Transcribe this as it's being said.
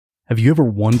Have you ever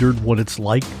wondered what it's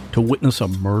like to witness a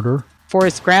murder?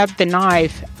 Forrest grabbed the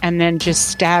knife and then just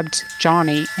stabbed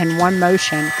Johnny in one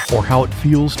motion. Or how it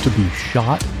feels to be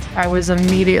shot? I was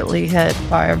immediately hit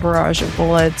by a barrage of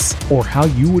bullets. Or how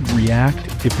you would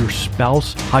react if your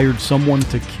spouse hired someone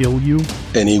to kill you?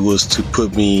 And he was to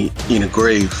put me in a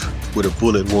grave with a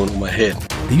bullet wound on my head.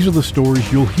 These are the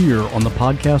stories you'll hear on the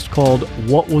podcast called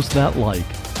What Was That Like?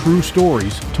 True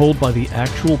stories told by the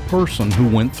actual person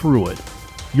who went through it.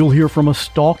 You'll hear from a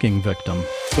stalking victim.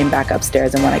 Came back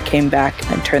upstairs, and when I came back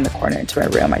and turned the corner into my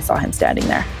room, I saw him standing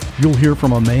there. You'll hear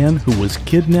from a man who was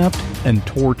kidnapped and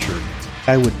tortured.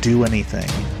 I would do anything,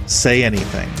 say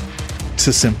anything,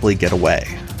 to simply get away.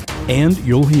 And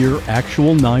you'll hear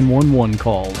actual 911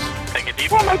 calls. Take a deep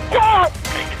breath. Oh my God!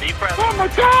 Take a deep breath. Oh my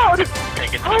God! Take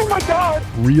a deep Oh my God!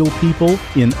 Real people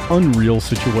in unreal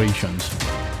situations.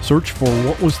 Search for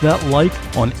What Was That Like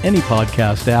on any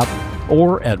podcast app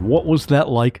or at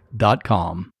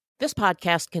whatwasthatlike.com. This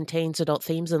podcast contains adult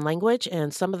themes and language,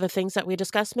 and some of the things that we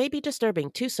discuss may be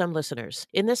disturbing to some listeners.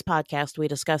 In this podcast, we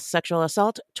discuss sexual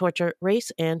assault, torture,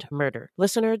 race, and murder.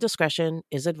 Listener discretion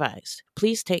is advised.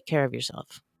 Please take care of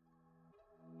yourself.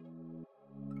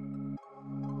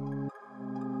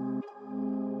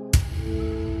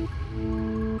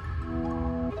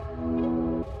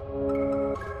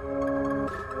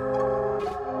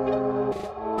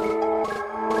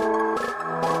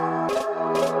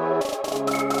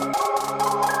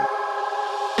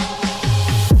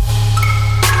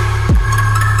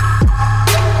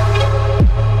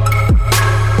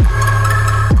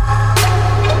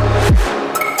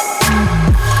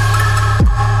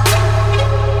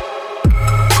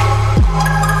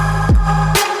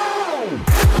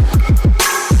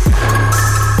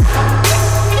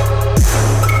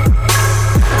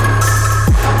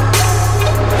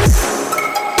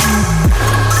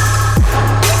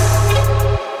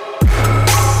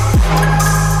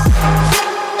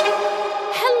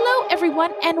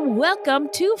 Welcome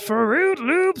to Fruit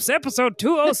Loops, episode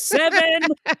 207.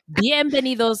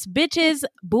 Bienvenidos, bitches.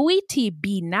 Buiti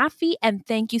binafi, and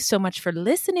thank you so much for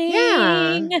listening.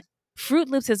 Yeah. Fruit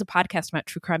Loops is a podcast about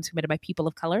true crimes committed by people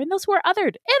of color and those who are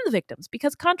othered and the victims,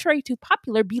 because contrary to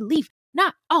popular belief,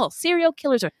 not all serial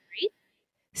killers are straight,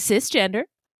 cisgender,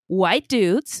 white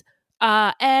dudes,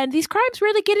 and these crimes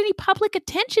rarely get any public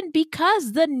attention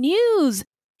because the news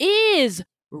is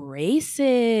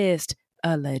racist,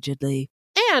 allegedly.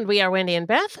 And we are Wendy and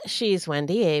Beth. She's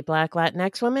Wendy, a Black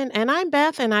Latinx woman, and I'm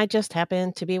Beth, and I just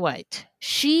happen to be white.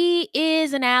 She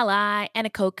is an ally and a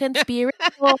co-conspirator.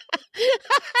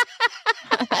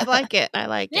 I like it.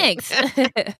 Thanks.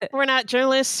 We're not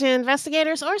journalists,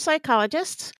 investigators, or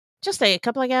psychologists. Just a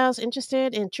couple of gals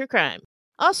interested in true crime.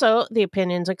 Also, the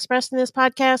opinions expressed in this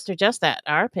podcast are just that,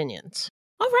 our opinions.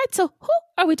 All right, so who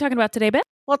are we talking about today, Beth?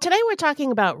 Well, today we're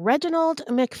talking about Reginald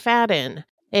McFadden,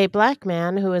 a Black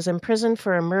man who was imprisoned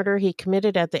for a murder he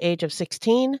committed at the age of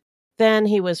 16. Then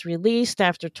he was released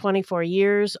after 24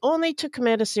 years, only to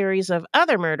commit a series of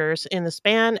other murders in the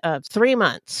span of 3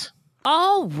 months.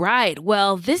 All right.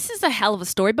 Well, this is a hell of a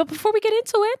story, but before we get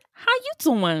into it, how you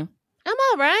doing? I'm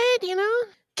all right,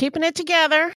 keeping it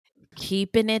together.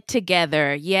 Keeping it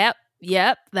together. Yep.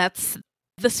 That's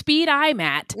the speed I'm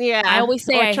at. Yeah. I always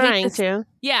say I trying hate this. to.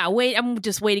 Yeah, I'm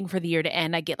just waiting for the year to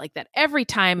end. I get like that every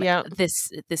time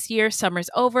this year. Summer's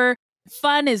over.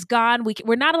 Fun is gone.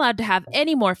 We're not allowed to have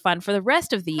any more fun for the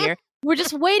rest of the year. We're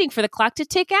just waiting for the clock to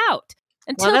tick out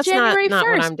until January 1st. Not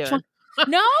what I'm doing.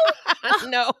 No?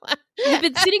 No. You've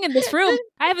been sitting in this room.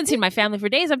 I haven't seen my family for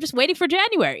days. I'm just waiting for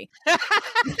January.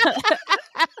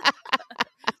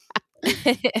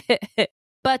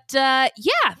 But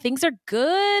things are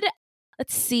good.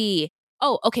 Let's see.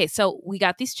 Oh, okay. So we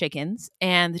got these chickens,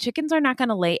 and the chickens are not going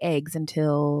to lay eggs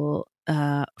until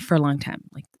for a long time,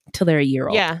 like until they're a year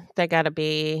old. Yeah, they got to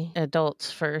be adults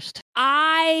first.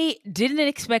 I didn't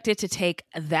expect it to take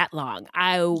that long.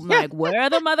 I'm like, where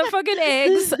are the motherfucking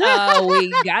eggs?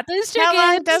 We got these chickens.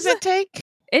 How long does it take?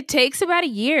 It takes about a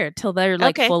year till they're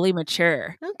fully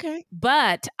mature. Okay.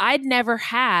 But I'd never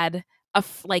had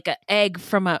an egg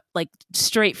from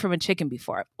straight from a chicken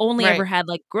before. I've only ever had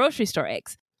grocery store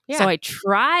eggs. Yeah. So I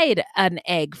tried an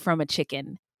egg from a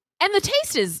chicken, and the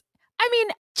taste is,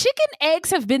 chicken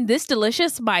eggs have been this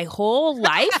delicious my whole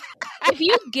life. If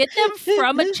you get them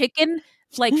from a chicken,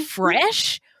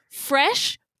 fresh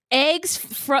eggs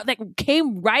that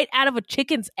came right out of a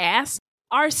chicken's ass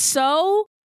are so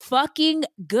fucking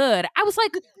good. I was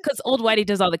like, because old Whitey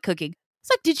does all the cooking.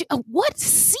 It's like, what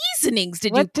seasonings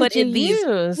did you put in these?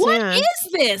 What is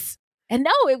this? And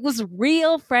no, it was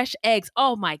real fresh eggs.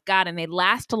 Oh my God. And they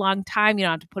last a long time. You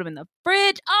don't have to put them in the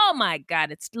fridge. Oh my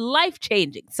God. It's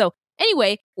life-changing. So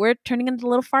Anyway, we're turning into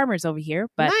little farmers over here,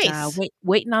 but Nice.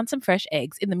 Waiting on some fresh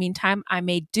eggs. In the meantime, I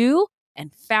made do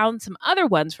and found some other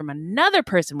ones from another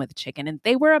person with a chicken, and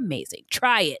they were amazing.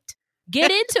 Try it. Get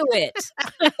into it.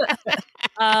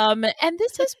 And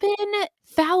this has been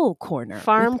Fowl Corner.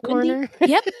 Farm Corner?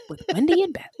 Yep, with Wendy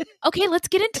and Beth. Okay, let's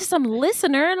get into some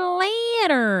listener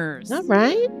letters. All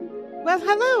right. Well,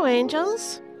 hello,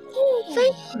 angels.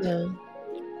 Thank you.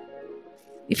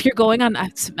 If you're going on,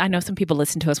 I know some people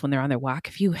listen to us when they're on their walk.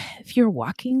 If you're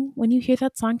walking when you hear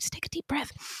that song, just take a deep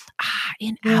breath.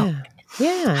 In, out.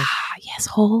 Yeah. Yes,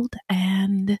 hold,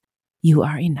 and you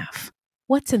are enough.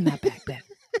 What's in that bag, Beth?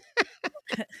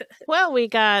 Well, we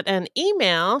got an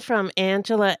email from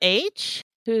Angela H.,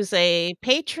 who's a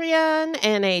Patreon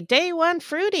and a Day One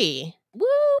Fruity. Woo!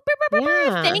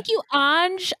 Yeah. Thank you,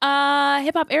 Anj.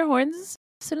 Hip hop air horns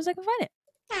as soon as I can find it.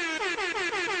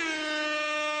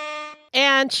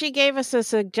 And she gave us a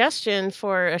suggestion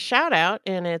for a shout out,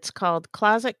 and it's called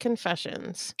Closet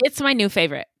Confessions. It's my new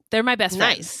favorite. They're my best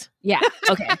friends. Nice. Yeah.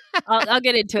 Okay. I'll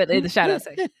get into it in the shout out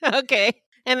section. Okay.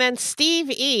 And then Steve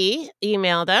E.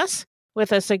 emailed us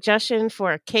with a suggestion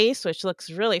for a case, which looks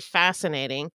really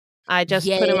fascinating. I just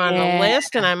put him on the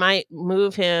list, and I might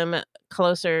move him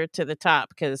closer to the top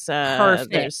because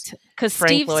there's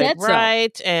Steve Lloyd said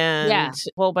Wright so. and a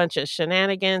whole bunch of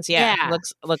shenanigans.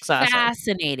 Looks awesome.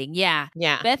 Fascinating. Yeah.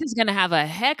 Beth is gonna have a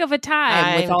heck of a I'm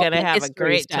time. going to have a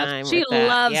great time. She with that.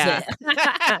 loves it.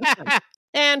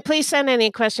 And please send any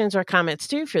questions or comments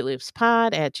to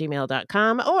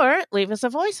fruitloopspod@gmail.com or leave us a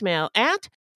voicemail at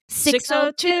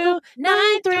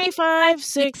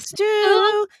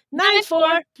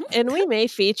 602-935-6294, and we may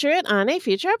feature it on a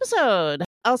future episode.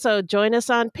 Also, join us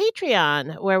on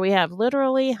Patreon, where we have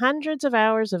literally hundreds of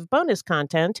hours of bonus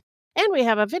content, and we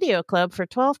have a video club for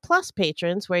 12-plus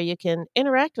patrons where you can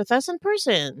interact with us in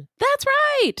person. That's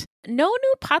right. No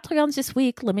new Patreons this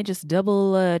week. Let me just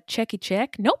double check.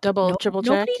 Nope. Triple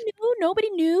check. Nobody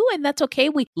new, and that's okay.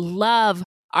 We love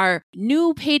our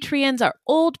new Patreons, our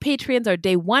old Patreons, our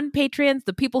Day One Patreons,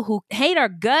 the people who hate our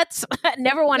guts,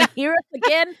 never want to hear us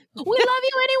again. We love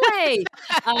you anyway.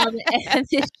 And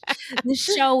this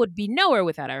show would be nowhere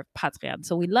without our Patreon.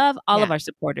 So we love all of our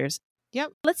supporters.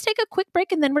 Yep. Let's take a quick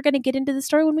break, and then we're going to get into the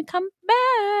story when we come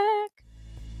back.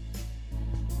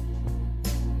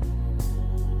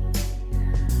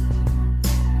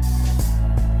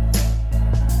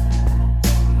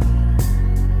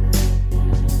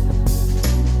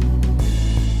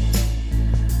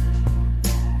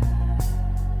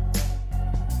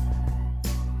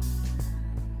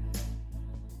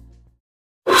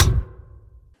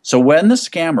 So when the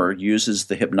scammer uses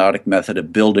the hypnotic method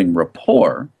of building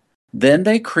rapport, then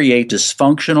they create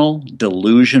dysfunctional,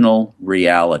 delusional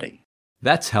reality.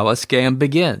 That's how a scam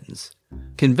begins,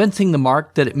 convincing the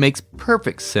mark that it makes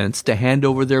perfect sense to hand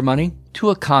over their money to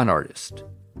a con artist.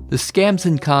 The Scams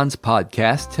and Cons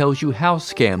podcast tells you how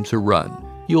scams are run.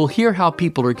 You'll hear how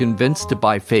people are convinced to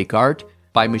buy fake art,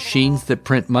 buy machines that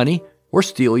print money, or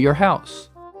steal your house.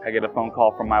 I get a phone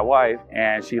call from my wife,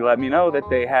 and she let me know that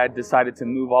they had decided to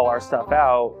move all our stuff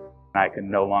out. I could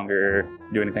no longer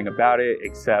do anything about it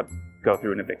except go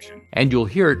through an eviction. And you'll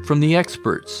hear it from the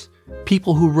experts,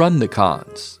 people who run the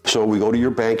cons. So we go to your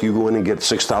bank, you go in and get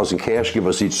 $6,000 cash, give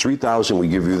us each $3,000, we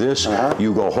give you this.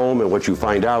 You go home, and what you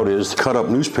find out is cut up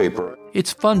newspaper.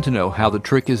 It's fun to know how the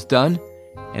trick is done,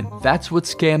 and that's what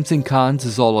Scams and Cons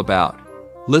is all about.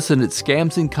 Listen at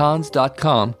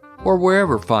scamsandcons.com or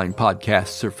wherever fine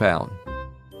podcasts are found.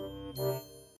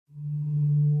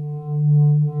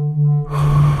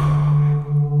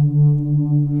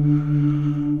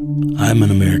 I'm an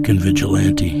American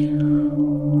vigilante.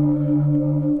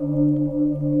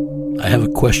 I have a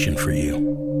question for you.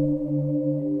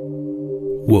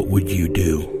 What would you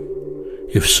do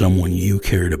if someone you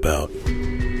cared about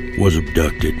was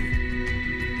abducted,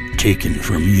 taken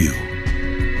from you?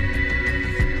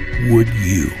 Would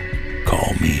you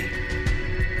call me?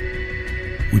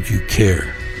 Would you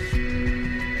care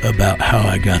about how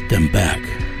I got them back?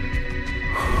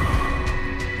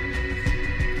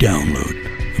 Download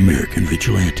American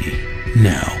Vigilante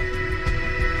now.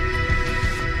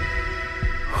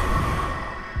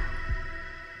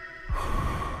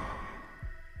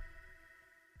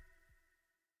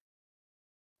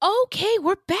 Okay,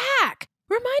 we're back.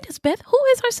 Remind us, Beth, who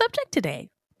is our subject today?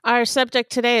 Our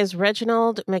subject today is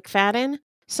Reginald McFadden,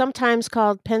 sometimes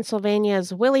called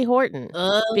Pennsylvania's Willie Horton,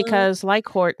 because, like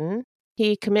Horton,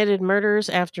 he committed murders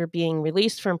after being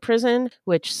released from prison,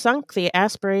 which sunk the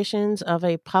aspirations of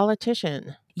a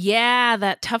politician. Yeah,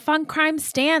 that tough on crime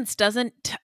stance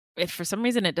doesn't, if for some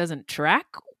reason it doesn't track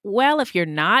well, if you're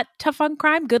not tough on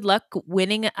crime, good luck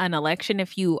winning an election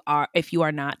if you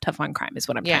are not tough on crime is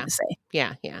what I'm trying to say.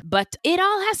 Yeah. But it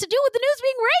all has to do with the news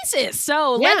being racist.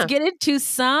 So let's get into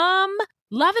some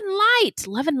love and light.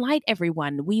 Love and light,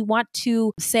 everyone. We want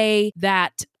to say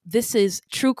that this is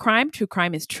true crime. True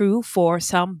crime is true for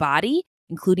somebody,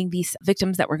 including these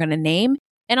victims that we're going to name.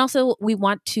 And also, we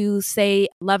want to say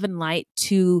love and light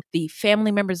to the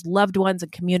family members, loved ones,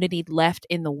 and community left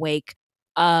in the wake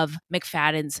of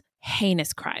McFadden's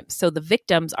heinous crimes. So the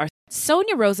victims are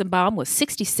Sonia Rosenbaum was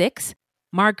 66,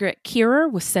 Margaret Kierer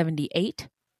was 78,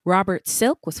 Robert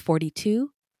Silk was 42,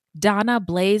 Donna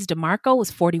Blaze DeMarco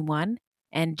was 41,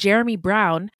 and Jeremy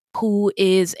Brown, who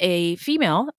is a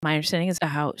female, my understanding is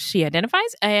how she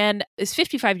identifies, and is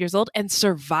 55 years old and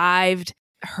survived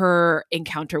her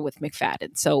encounter with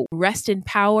McFadden. So rest in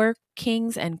power,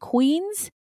 kings and queens.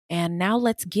 And now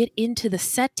let's get into the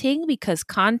setting because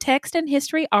context and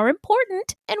history are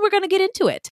important, and we're going to get into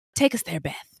it. Take us there,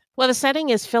 Beth. Well, the setting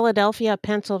is Philadelphia,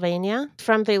 Pennsylvania,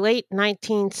 from the late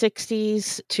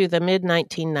 1960s to the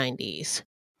mid-1990s.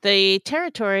 The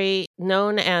territory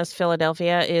known as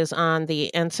Philadelphia is on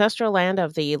the ancestral land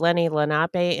of the Lenni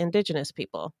Lenape indigenous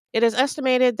people. It is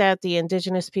estimated that the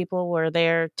indigenous people were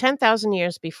there 10,000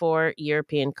 years before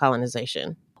European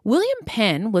colonization. William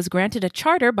Penn was granted a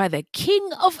charter by the King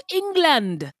of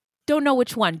England. Don't know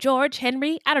which one, George,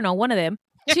 Henry, I don't know, one of them,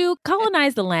 to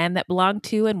colonize the land that belonged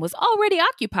to and was already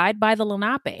occupied by the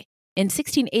Lenape. In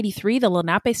 1683, the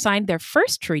Lenape signed their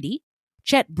first treaty.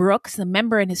 Chet Brooks, the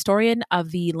member and historian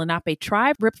of the Lenape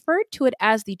tribe, referred to it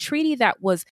as the treaty that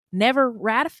was never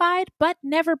ratified but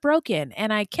never broken.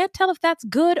 And I can't tell if that's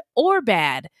good or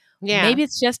bad. Yeah. Maybe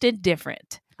it's just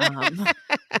indifferent.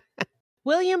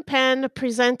 William Penn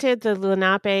presented the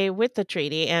Lenape with the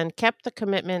treaty and kept the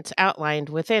commitments outlined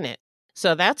within it.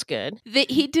 So that's good. They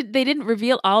didn't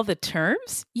reveal all the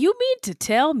terms? You mean to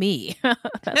tell me?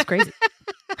 That's crazy.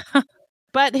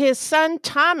 But his son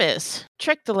Thomas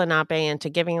tricked the Lenape into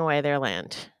giving away their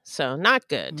land. So not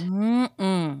good.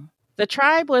 Mm-mm. The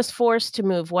tribe was forced to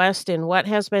move west in what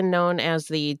has been known as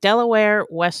the Delaware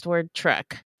Westward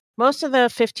Trek. Most of the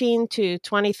 15 to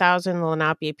 20,000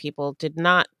 Lenape people did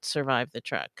not survive the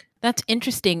trek. That's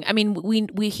interesting. I mean,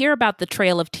 we hear about the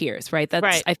Trail of Tears, right? That's,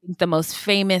 right. I think, the most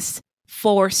famous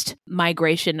forced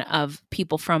migration of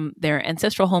people from their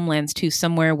ancestral homelands to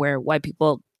somewhere where white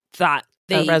people thought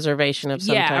a reservation of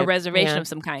some type. Yeah, a reservation of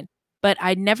some kind. But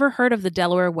I never heard of the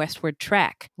Delaware Westward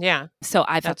Trek. Yeah. So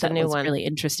I thought that was really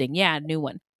interesting. Yeah, new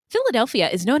one. Philadelphia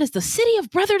is known as the city of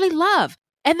brotherly love.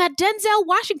 And that Denzel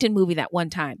Washington movie that one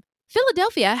time.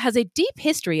 Philadelphia has a deep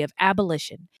history of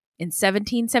abolition. In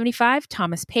 1775,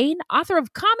 Thomas Paine, author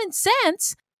of Common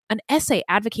Sense, an essay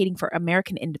advocating for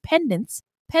American independence,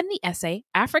 penned the essay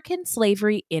African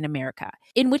Slavery in America,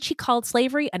 in which he called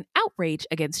slavery an outrage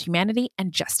against humanity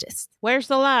and justice. Where's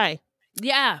the lie?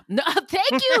 Yeah. No,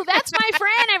 thank you. That's my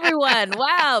friend, everyone.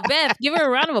 Wow, Beth, give her a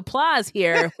round of applause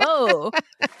here. Whoa.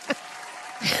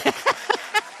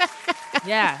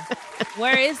 Yeah.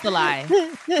 Where is the lie?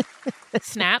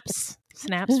 Snaps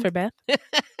for Beth.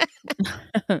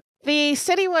 The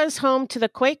city was home to the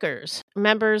Quakers,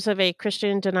 members of a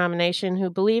Christian denomination who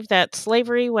believed that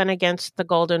slavery went against the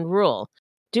golden rule.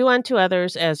 Do unto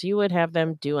others as you would have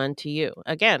them do unto you.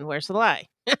 Again, where's the lie?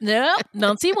 Nope,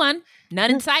 don't see one.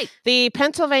 None in sight. The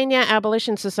Pennsylvania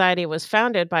Abolition Society was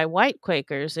founded by white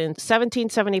Quakers in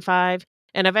 1775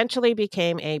 and eventually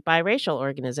became a biracial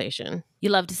organization. You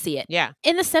love to see it. Yeah.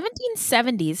 In the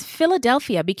 1770s,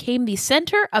 Philadelphia became the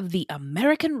center of the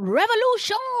American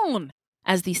Revolution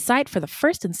as the site for the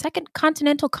First and Second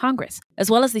Continental Congress, as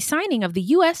well as the signing of the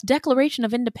U.S. Declaration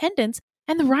of Independence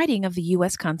and the writing of the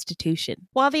U.S. Constitution.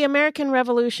 While the American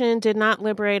Revolution did not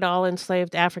liberate all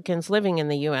enslaved Africans living in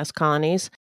the U.S. colonies,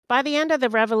 by the end of the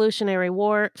Revolutionary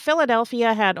War,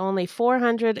 Philadelphia had only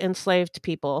 400 enslaved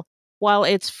people, while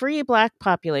its free Black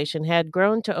population had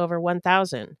grown to over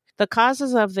 1,000. The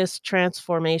causes of this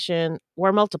transformation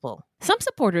were multiple. Some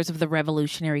supporters of the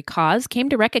revolutionary cause came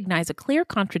to recognize a clear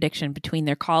contradiction between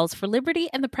their calls for liberty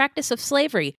and the practice of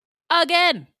slavery.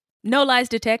 Again, no lies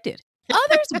detected.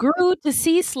 Others grew to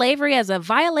see slavery as a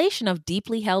violation of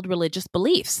deeply held religious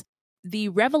beliefs. The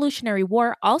Revolutionary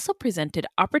War also presented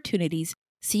opportunities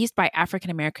seized by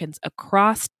African Americans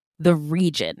across the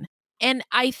region. And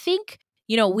I think,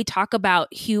 we talk about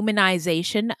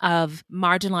humanization of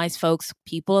marginalized folks,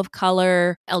 people of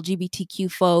color,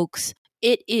 LGBTQ folks.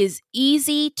 It is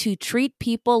easy to treat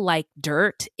people like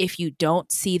dirt if you don't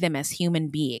see them as human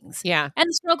beings. Yeah. And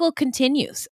the struggle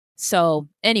continues. So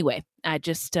anyway,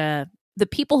 the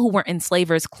people who weren't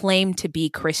enslavers claim to be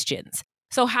Christians.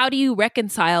 So how do you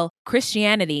reconcile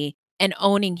Christianity and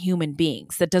owning human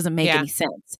beings. That doesn't make any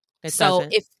sense. So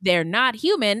if they're not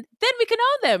human, then we can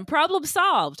own them. Problem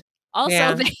solved.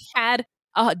 Also, they had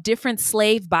different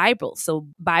slave Bibles. So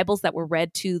Bibles that were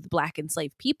read to the Black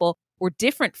enslaved people were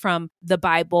different from the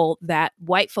Bible that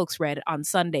white folks read on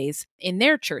Sundays in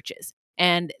their churches.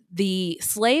 And the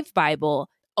slave Bible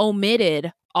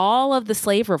omitted all of the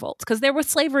slave revolts because there was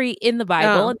slavery in the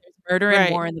Bible and there's murder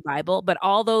and war in the Bible, but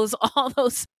all those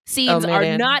scenes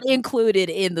are not included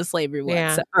in the slavery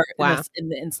ones in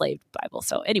the enslaved Bible.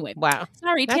 So anyway,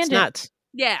 sorry, that's tangent. nuts.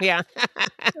 Yeah.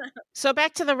 So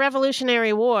back to the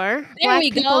Revolutionary War. There Black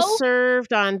we people go.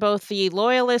 served on both the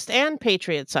Loyalist and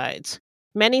Patriot sides.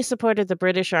 Many supported the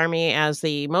British Army as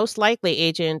the most likely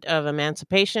agent of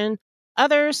emancipation.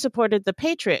 Others supported the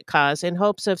Patriot cause in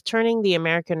hopes of turning the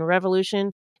American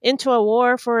Revolution into a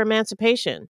war for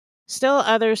emancipation. Still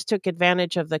others took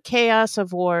advantage of the chaos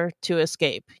of war to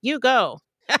escape. You go.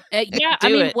 I'm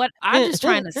just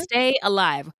trying to stay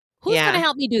alive. Who's going to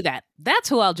help me do that? That's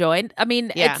who I'll join. I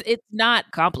mean, it's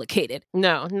not complicated.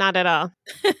 No, not at all.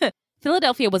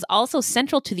 Philadelphia was also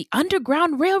central to the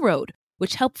Underground Railroad,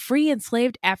 which helped free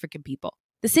enslaved African people.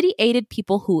 The city aided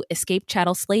people who escaped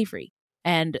chattel slavery,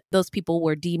 and those people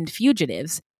were deemed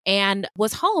fugitives, and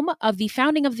was home of the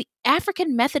founding of the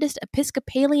African Methodist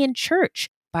Episcopalian Church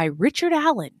by Richard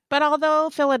Allen. But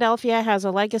although Philadelphia has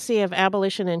a legacy of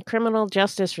abolition and criminal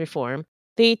justice reform,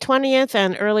 the 20th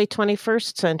and early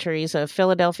 21st centuries of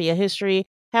Philadelphia history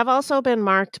have also been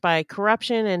marked by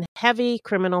corruption and heavy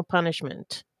criminal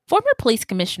punishment. Former police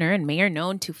commissioner and mayor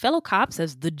known to fellow cops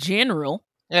as the General,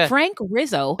 Frank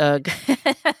Rizzo,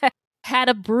 had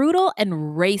a brutal and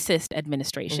racist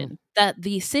administration that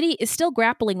the city is still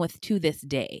grappling with to this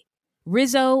day.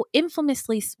 Rizzo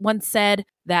infamously once said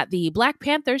that the Black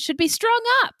Panthers should be strung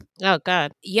up. Oh,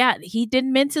 God. Yeah, he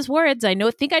didn't mince his words. I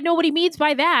think I know what he means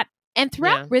by that. And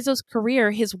throughout Rizzo's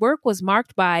career, his work was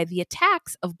marked by the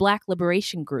attacks of Black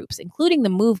liberation groups, including the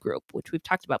MOVE group, which we've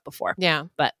talked about before. Yeah.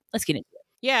 But let's get into it.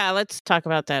 Yeah, let's talk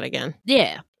about that again.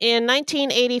 Yeah. In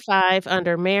 1985,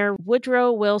 under Mayor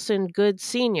Woodrow Wilson Good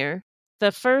Sr.,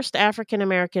 the first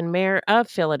African-American mayor of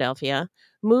Philadelphia,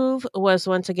 MOVE was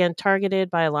once again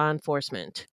targeted by law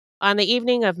enforcement. On the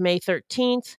evening of May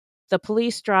 13th, the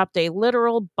police dropped a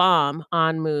literal bomb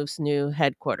on MOVE's new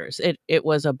headquarters. It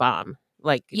was a bomb.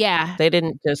 They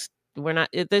didn't just,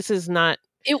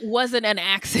 it wasn't an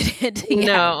accident.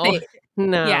 No.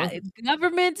 Yeah,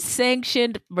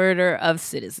 government-sanctioned murder of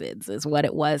citizens is what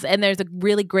it was. And there's a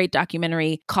really great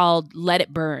documentary called Let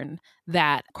It Burn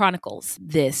that chronicles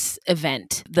this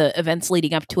event, the events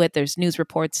leading up to it. There's news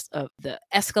reports of the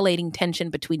escalating tension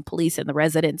between police and the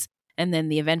residents, and then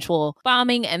the eventual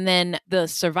bombing, and then the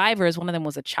survivors, one of them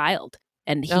was a child.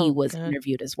 And he was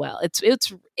interviewed as well. It's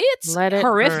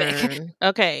horrific.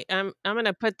 Okay, I'm going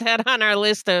to put that on our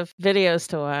list of videos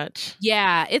to watch.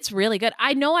 Yeah, it's really good.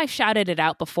 I know I've shouted it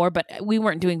out before, but we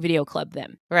weren't doing video club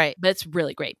then. Right. But it's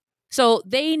really great. So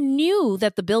they knew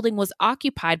that the building was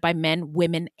occupied by men,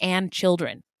 women, and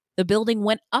children. The building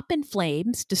went up in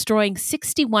flames, destroying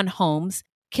 61 homes,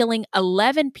 killing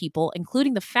 11 people,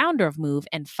 including the founder of MOVE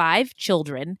and 5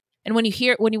 children. And when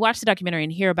you watch the documentary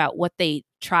and hear about what they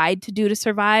tried to do to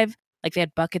survive, like they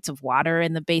had buckets of water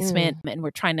in the basement and were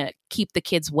trying to keep the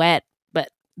kids wet, but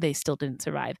they still didn't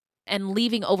survive. And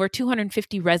leaving over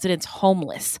 250 residents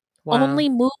homeless. Wow. Only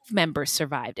MOVE members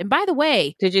survived. And by the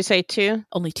way... Did you say 2?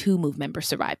 Only 2 MOVE members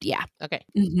survived, yeah. Okay.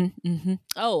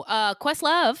 Oh,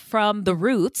 Questlove from The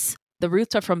Roots. The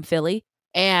Roots are from Philly.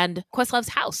 And Questlove's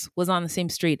house was on the same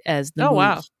street as the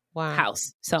MOVE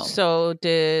house. So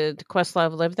did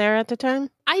Questlove live there at the time?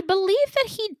 I believe that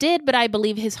he did, but I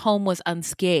believe his home was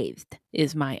unscathed,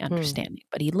 is my understanding.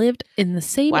 But he lived in the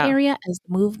same area as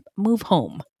MOVE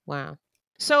home. Wow.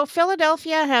 So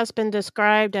Philadelphia has been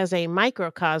described as a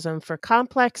microcosm for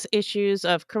complex issues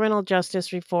of criminal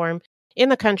justice reform in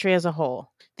the country as a whole.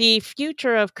 The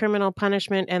future of criminal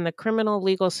punishment and the criminal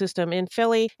legal system in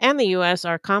Philly and the U.S.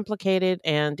 are complicated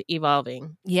and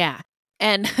evolving. Yeah.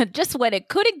 And just when it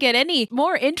couldn't get any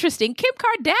more interesting, Kim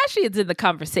Kardashian's in the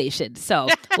conversation. So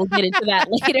we'll get into that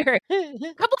later.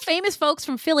 A couple famous folks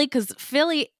from Philly, because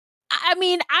Philly, I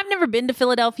mean, I've never been to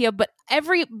Philadelphia, but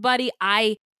everybody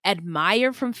I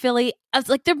admire from Philly, I was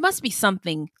like, there must be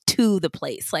something to the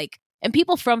place. And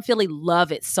people from Philly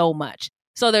love it so much.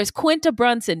 So there's Quinta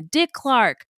Brunson, Dick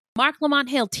Clark, Mark Lamont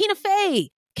Hill, Tina Fey,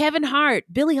 Kevin Hart,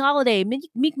 Billie Holiday,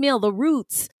 Meek Mill, The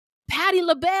Roots, Patti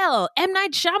LaBelle, M.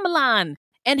 Night Shyamalan,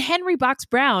 and Henry Box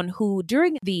Brown, who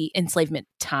during the enslavement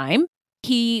time,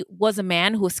 he was a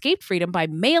man who escaped freedom by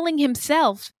mailing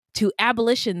himself to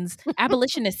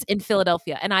abolitionists in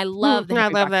Philadelphia. And I love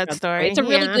that story. It's a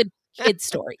really good kid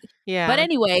story. Yeah. But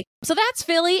anyway, so that's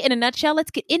Philly in a nutshell.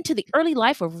 Let's get into the early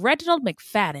life of Reginald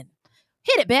McFadden.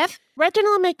 Hit it, Beth.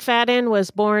 Reginald McFadden was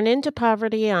born into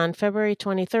poverty on February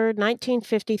 23rd,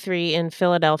 1953 in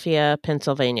Philadelphia,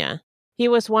 Pennsylvania. He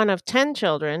was one of 10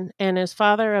 children, and his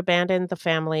father abandoned the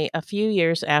family a few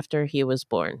years after he was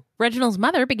born. Reginald's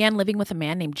mother began living with a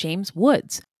man named James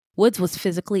Woods. Woods was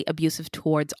physically abusive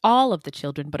towards all of the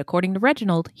children, but according to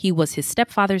Reginald, he was his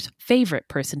stepfather's favorite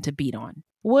person to beat on.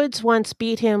 Woods once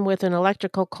beat him with an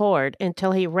electrical cord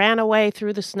until he ran away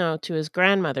through the snow to his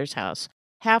grandmother's house,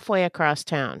 halfway across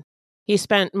town. He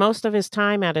spent most of his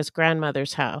time at his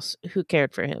grandmother's house, who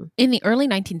cared for him. In the early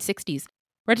 1960s,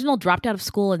 Reginald dropped out of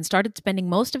school and started spending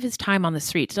most of his time on the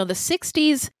streets. So the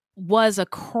 60s was a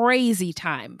crazy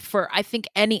time for, I think,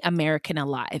 any American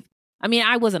alive. I mean,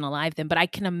 I wasn't alive then, but I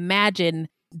can imagine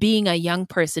being a young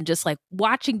person, just like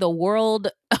watching the world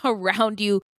around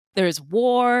you. There's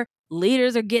war,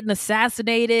 leaders are getting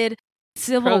assassinated,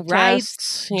 civil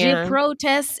rights,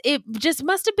 protests. It just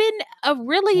must have been a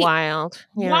really wild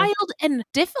and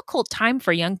difficult time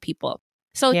for young people.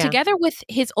 So together with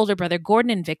his older brother,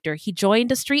 Gordon and Victor, he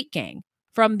joined a street gang.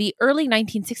 From the early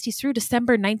 1960s through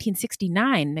December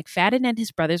 1969, McFadden and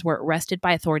his brothers were arrested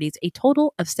by authorities a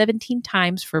total of 17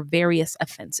 times for various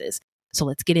offenses. So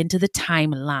let's get into the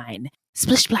timeline.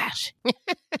 Splish splash.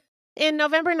 In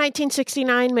November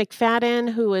 1969,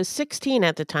 McFadden, who was 16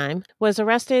 at the time, was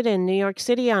arrested in New York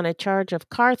City on a charge of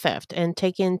car theft and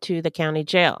taken to the county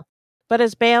jail. But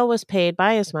his bail was paid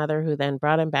by his mother, who then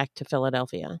brought him back to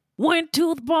Philadelphia. Went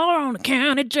to the bar on the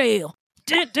county jail.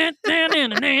 Then,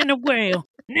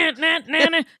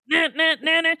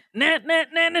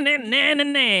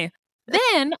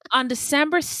 on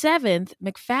December 7th,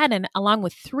 McFadden, along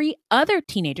with 3 other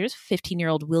teenagers,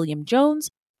 15-year-old William Jones,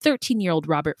 13-year-old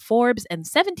Robert Forbes, and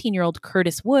 17-year-old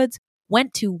Curtis Woods,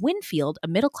 went to Winfield, a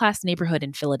middle-class neighborhood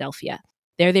in Philadelphia.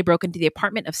 There they broke into the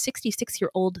apartment of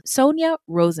 66-year-old Sonia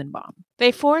Rosenbaum.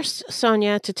 They forced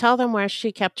Sonia to tell them where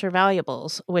she kept her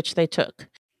valuables, which they took.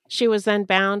 She was then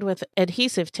bound with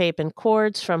adhesive tape and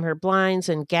cords from her blinds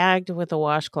and gagged with a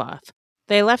washcloth.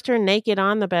 They left her naked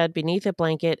on the bed beneath a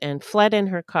blanket and fled in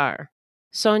her car.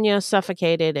 Sonia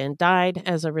suffocated and died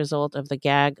as a result of the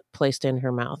gag placed in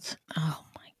her mouth. Oh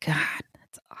my God,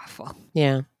 that's awful.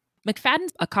 Yeah.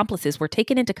 McFadden's accomplices were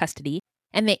taken into custody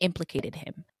and they implicated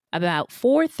him. About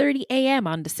 4:30 a.m.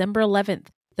 on December 11th,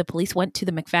 the police went to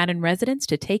the McFadden residence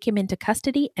to take him into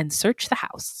custody and search the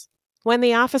house. When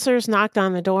the officers knocked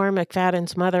on the door,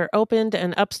 McFadden's mother opened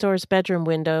an upstairs bedroom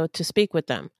window to speak with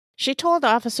them. She told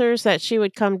officers that she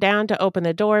would come down to open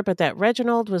the door, but that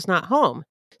Reginald was not home,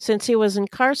 since he was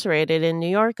incarcerated in New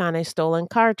York on a stolen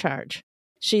car charge.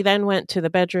 She then went to the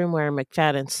bedroom where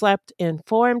McFadden slept,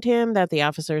 informed him that the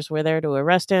officers were there to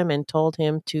arrest him, and told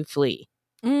him to flee.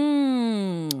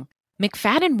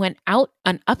 McFadden went out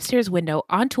an upstairs window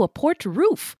onto a porch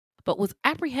roof, but was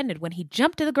apprehended when he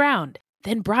jumped to the ground,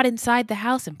 then brought inside the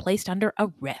house and placed under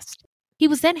arrest. He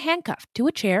was then handcuffed to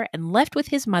a chair and left with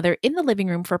his mother in the living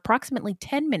room for approximately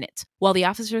 10 minutes while the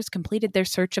officers completed their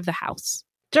search of the house.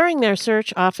 During their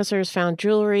search, officers found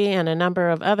jewelry and a number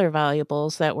of other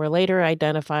valuables that were later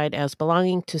identified as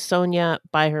belonging to Sonia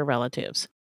by her relatives.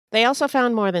 They also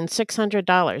found more than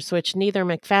 $600, which neither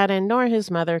McFadden nor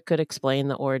his mother could explain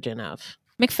the origin of.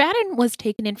 McFadden was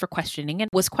taken in for questioning and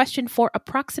was questioned for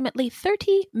approximately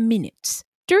 30 minutes,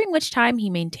 during which time he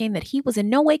maintained that he was in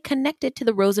no way connected to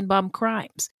the Rosenbaum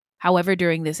crimes. However,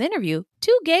 during this interview,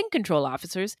 2 gang control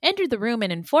officers entered the room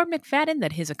and informed McFadden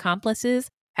that his accomplices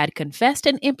had confessed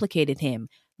and implicated him.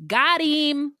 Got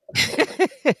him!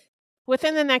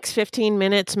 Within the next 15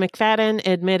 minutes, McFadden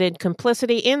admitted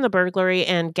complicity in the burglary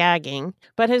and gagging,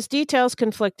 but his details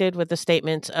conflicted with the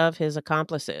statements of his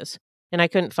accomplices, and I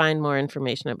couldn't find more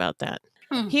information about that.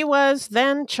 He was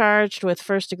then charged with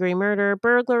first-degree murder,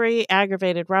 burglary,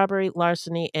 aggravated robbery,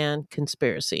 larceny, and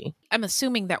conspiracy. I'm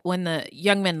assuming that when the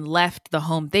young men left the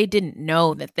home, they didn't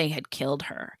know that they had killed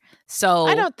her. So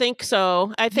I don't think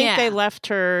so. I think they left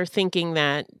her thinking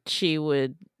that she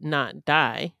would not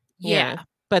die. Yeah.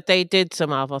 But they did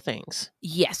some awful things.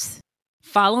 Yes.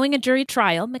 Following a jury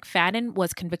trial, McFadden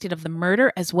was convicted of the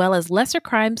murder as well as lesser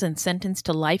crimes and sentenced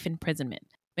to life imprisonment.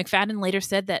 McFadden later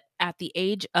said that at the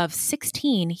age of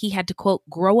 16, he had to, quote,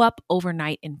 grow up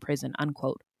overnight in prison,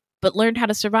 unquote, but learned how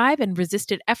to survive and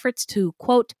resisted efforts to,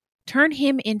 quote, turn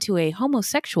him into a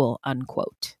homosexual,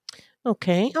 unquote.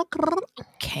 Okay.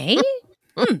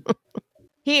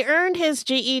 He earned his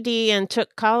GED and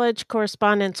took college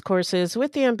correspondence courses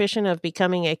with the ambition of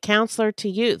becoming a counselor to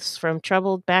youths from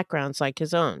troubled backgrounds like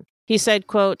his own. He said,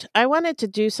 quote, I wanted to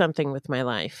do something with my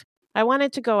life. I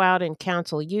wanted to go out and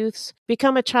counsel youths,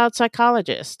 become a child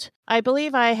psychologist. I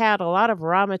believe I had a lot of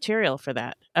raw material for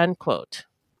that, unquote.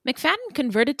 McFadden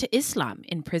converted to Islam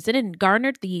in prison and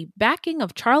garnered the backing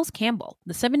of Charles Campbell,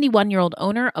 the 71-year-old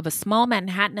owner of a small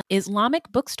Manhattan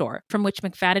Islamic bookstore from which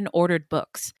McFadden ordered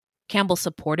books. Campbell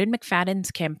supported McFadden's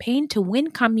campaign to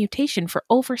win commutation for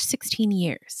over 16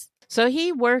 years. So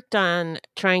he worked on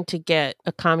trying to get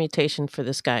a commutation for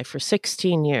this guy for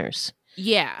 16 years.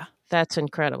 Yeah. That's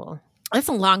incredible. That's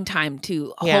a long time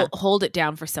to hold it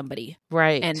down for somebody.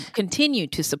 Right. And continue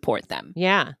to support them.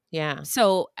 Yeah.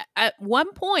 So at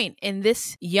one point in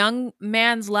this young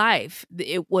man's life,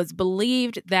 it was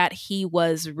believed that he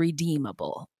was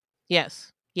redeemable.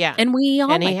 Yes. Yeah. And we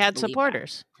all And he had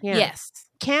supporters. Yeah. Yes.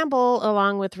 Campbell,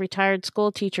 along with retired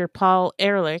school teacher Paul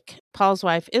Ehrlich, Paul's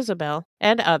wife Isabel,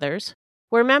 and others,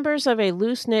 were members of a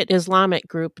loose-knit Islamic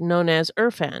group known as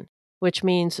Irfan, which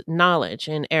means knowledge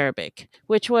in Arabic,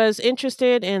 which was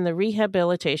interested in the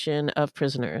rehabilitation of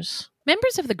prisoners.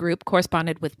 Members of the group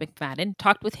corresponded with McFadden,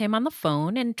 talked with him on the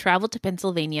phone, and traveled to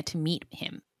Pennsylvania to meet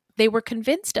him. They were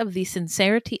convinced of the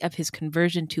sincerity of his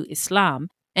conversion to Islam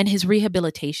and his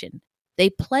rehabilitation. They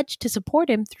pledged to support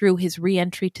him through his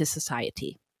re-entry to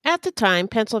society. At the time,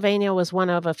 Pennsylvania was one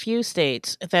of a few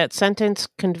states that sentenced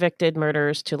convicted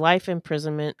murderers to life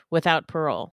imprisonment without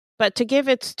parole. But to give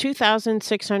its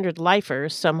 2,600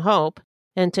 lifers some hope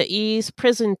and to ease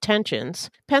prison tensions,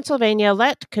 Pennsylvania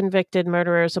let convicted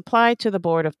murderers apply to the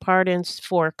Board of Pardons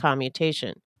for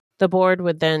commutation. The board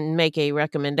would then make a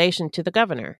recommendation to the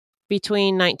governor.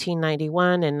 Between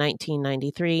 1991 and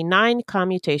 1993, 9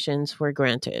 commutations were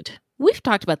granted. We've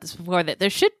talked about this before, that there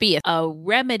should be a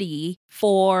remedy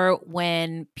for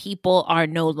when people are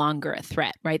no longer a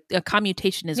threat, right? A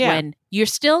commutation is when you're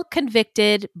still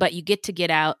convicted, but you get to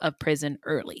get out of prison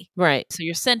early. Right. So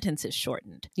your sentence is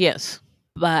shortened. Yes.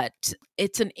 But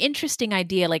it's an interesting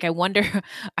idea. Like, I wonder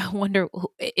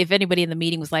if anybody in the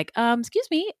meeting was like, excuse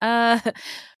me,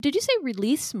 did you say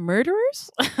release murderers?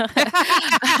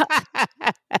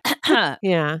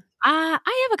 Yeah.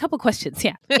 I have a couple questions.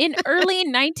 Yeah. In early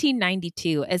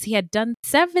 1992, as he had done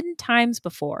 7 times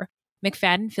before,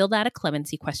 McFadden filled out a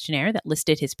clemency questionnaire that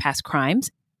listed his past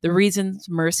crimes, the reasons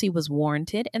mercy was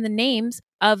warranted, and the names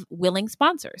of willing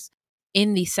sponsors.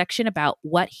 In the section about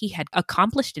what he had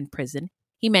accomplished in prison,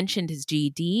 he mentioned his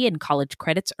GED and college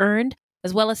credits earned,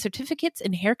 as well as certificates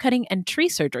in haircutting and tree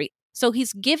surgery. So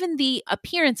he's given the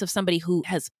appearance of somebody who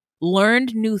has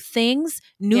learned new things,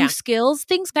 new skills,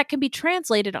 things that can be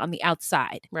translated on the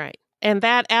outside. Right. And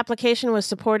that application was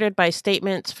supported by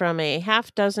statements from a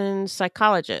half-dozen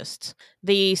psychologists,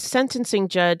 the sentencing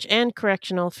judge, and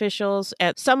correctional officials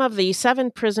at some of the 7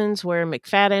 prisons where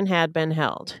McFadden had been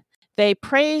held. They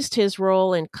praised his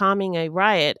role in calming a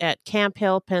riot at Camp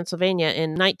Hill, Pennsylvania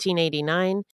in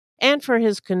 1989, and for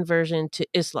his conversion to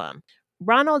Islam.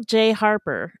 Ronald J.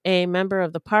 Harper, a member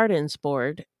of the Pardons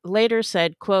Board, later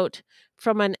said, quote,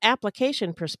 "From an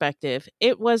application perspective,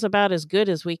 it was about as good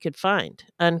as we could find,"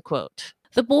 unquote.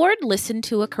 The board listened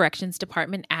to a corrections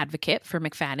department advocate for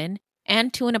McFadden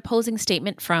and to an opposing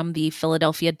statement from the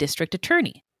Philadelphia district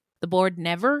attorney. The board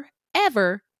never,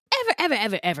 ever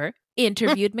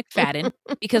interviewed McFadden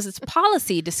because its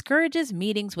policy discourages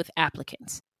meetings with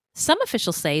applicants. Some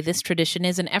officials say this tradition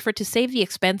is an effort to save the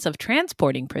expense of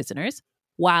transporting prisoners,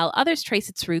 while others trace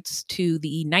its roots to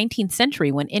the 19th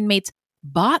century when inmates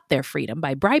bought their freedom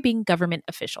by bribing government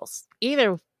officials.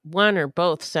 Either one or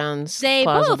both sounds they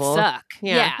plausible. Both suck.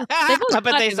 Yeah. They both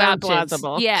but they sound options.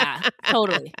 plausible. Yeah,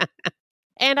 totally.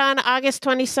 And on August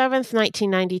 27th,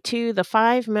 1992, the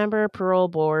 5-member parole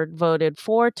board voted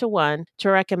 4-1 to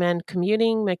recommend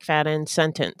commuting McFadden's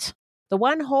sentence. The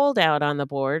one holdout on the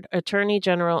board, Attorney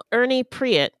General Ernie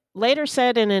Priet, later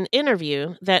said in an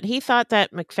interview that he thought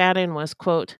that McFadden was,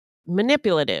 quote,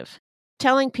 manipulative,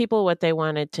 telling people what they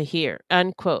wanted to hear,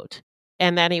 unquote,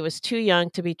 and that he was too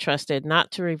young to be trusted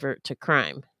not to revert to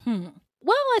crime.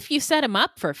 Well, if you set him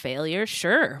up for failure,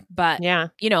 sure. But,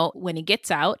 when he gets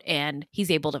out and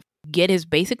he's able to get his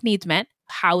basic needs met,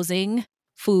 housing,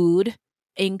 food,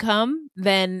 income,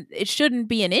 then it shouldn't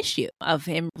be an issue of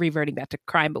him reverting back to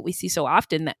crime. But we see so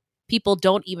often that people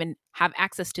don't even have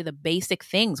access to the basic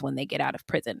things when they get out of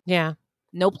prison. Yeah.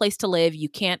 No place to live. You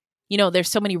can't,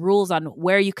 there's so many rules on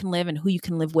where you can live and who you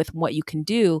can live with and what you can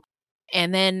do.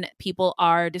 And then people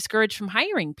are discouraged from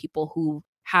hiring people who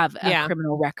have a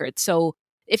criminal record. So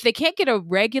if they can't get a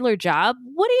regular job,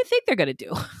 what do you think they're going to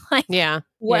do?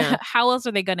 How else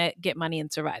are they going to get money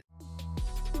and survive?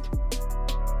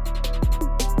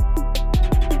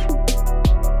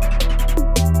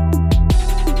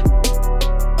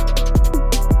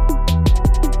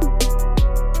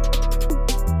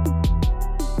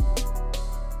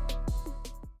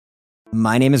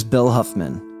 My name is Bill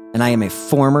Huffman, and I am a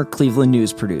former Cleveland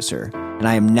news producer, and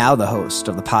I am now the host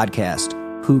of the podcast,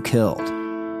 Who Killed?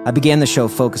 I began the show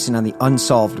focusing on the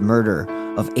unsolved murder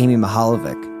of Amy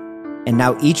Mihaljevic, and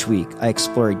now each week I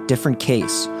explore a different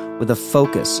case with a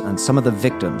focus on some of the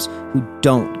victims who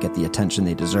don't get the attention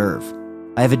they deserve.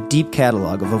 I have a deep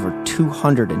catalog of over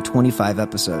 225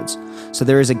 episodes, so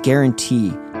there is a guarantee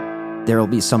there will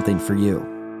be something for you.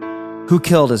 Who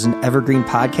Killed is an evergreen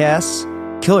podcasts,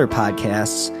 killer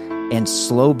podcasts, and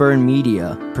slow burn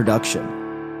media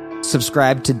production.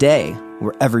 Subscribe today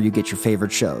wherever you get your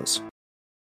favorite shows.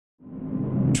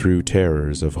 True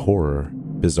terrors of horror,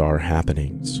 bizarre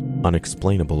happenings,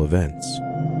 unexplainable events.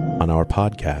 On our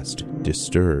podcast,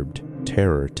 Disturbed,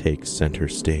 terror takes center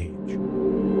stage.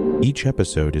 Each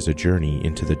episode is a journey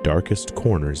into the darkest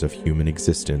corners of human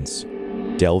existence,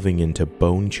 delving into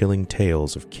bone-chilling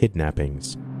tales of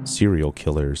kidnappings, serial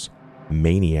killers,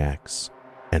 maniacs,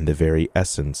 and the very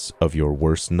essence of your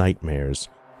worst nightmares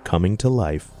coming to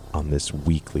life on this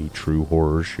weekly true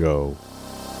horror show.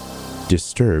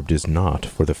 Disturbed is not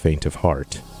for the faint of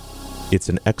heart. It's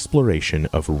an exploration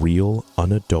of real,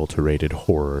 unadulterated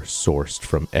horror sourced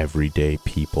from everyday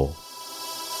people.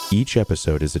 Each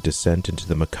episode is a descent into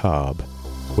the macabre,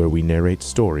 where we narrate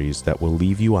stories that will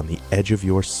leave you on the edge of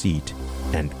your seat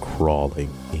and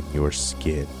crawling in your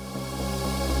skin.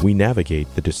 We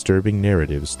navigate the disturbing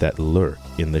narratives that lurk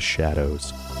in the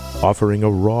shadows, offering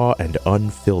a raw and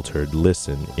unfiltered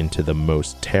listen into the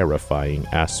most terrifying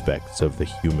aspects of the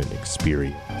human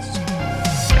experience.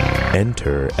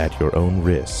 Enter at your own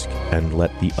risk and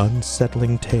let the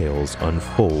unsettling tales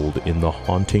unfold in the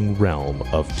haunting realm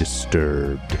of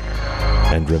Disturbed.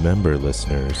 And remember,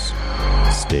 listeners,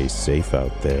 stay safe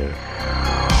out there.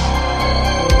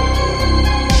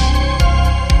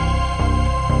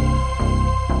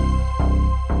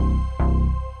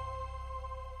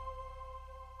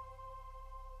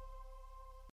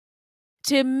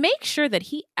 To make sure that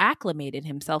he acclimated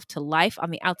himself to life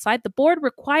on the outside, the board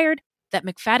required that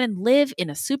McFadden live in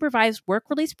a supervised work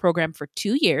release program for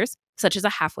 2 years, such as a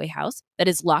halfway house, that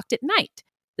is locked at night.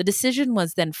 The decision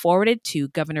was then forwarded to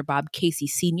Governor Bob Casey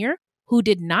Sr., who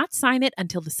did not sign it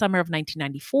until the summer of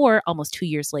 1994, almost 2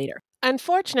 years later.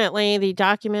 Unfortunately, the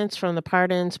documents from the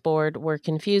Pardons Board were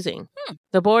confusing.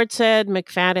 The board said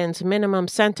McFadden's minimum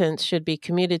sentence should be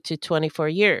commuted to 24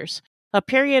 years, a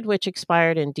period which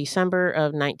expired in December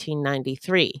of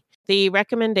 1993. The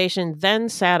recommendation then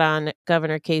sat on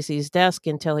Governor Casey's desk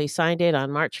until he signed it on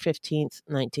March 15,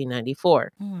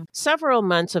 1994. Several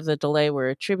months of the delay were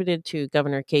attributed to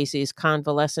Governor Casey's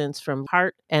convalescence from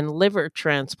heart and liver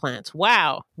transplants.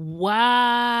 Wow.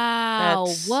 Wow.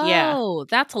 Whoa.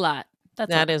 That's a lot.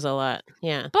 That is a lot.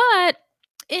 Yeah. But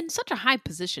in such a high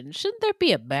position, shouldn't there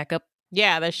be a backup?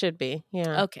 Yeah, there should be.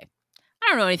 Yeah. Okay. I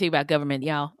don't know anything about government,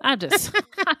 y'all. I'm just a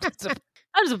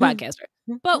podcaster.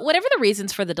 But whatever the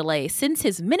reasons for the delay, since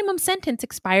his minimum sentence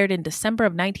expired in December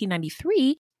of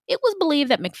 1993, it was believed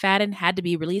that McFadden had to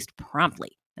be released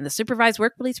promptly, and the supervised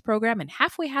work release program and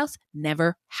halfway house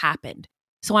never happened.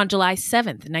 So on July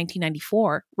 7th,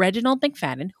 1994, Reginald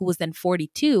McFadden, who was then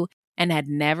 42 and had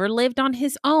never lived on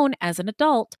his own as an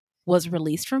adult, was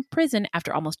released from prison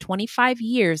after almost 25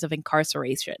 years of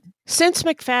incarceration. Since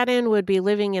McFadden would be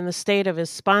living in the state of his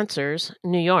sponsors,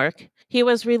 New York, he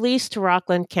was released to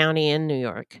Rockland County in New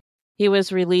York. He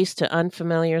was released to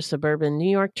unfamiliar suburban New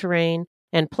York terrain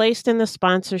and placed in the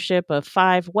sponsorship of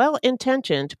 5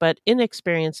 well-intentioned but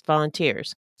inexperienced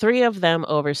volunteers, 3 of them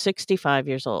over 65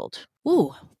 years old.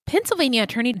 Ooh. Pennsylvania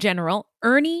Attorney General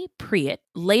Ernie Priet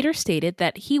later stated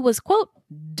that he was, quote,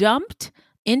 dumped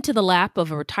into the lap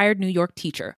of a retired New York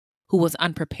teacher who was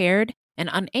unprepared and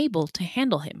unable to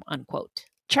handle him, unquote.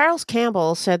 Charles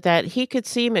Campbell said that he could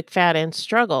see McFadden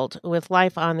struggled with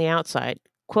life on the outside.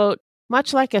 Quote,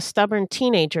 much like a stubborn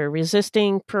teenager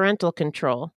resisting parental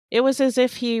control. It was as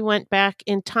if he went back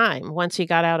in time once he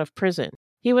got out of prison.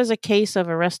 He was a case of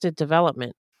arrested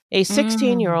development, a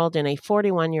 16-year-old in a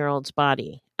 41-year-old's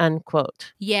body,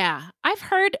 unquote. Yeah, I've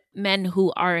heard men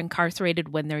who are incarcerated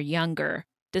when they're younger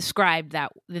described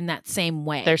that in that same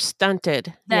way. They're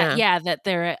stunted. That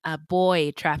they're a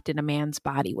boy trapped in a man's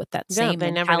body with that same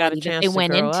they never got a chance they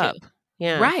went to grow into. up.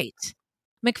 Yeah. Right.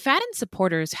 McFadden's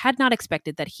supporters had not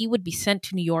expected that he would be sent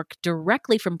to New York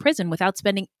directly from prison without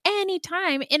spending any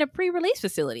time in a pre-release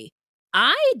facility.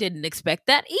 I didn't expect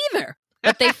that either.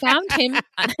 But they found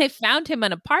him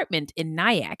an apartment in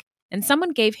Nyack, and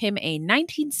someone gave him a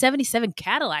 1977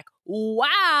 Cadillac.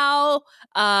 Wow!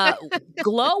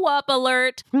 Glow up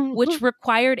alert, which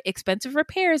required expensive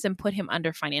repairs and put him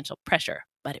under financial pressure.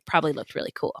 But it probably looked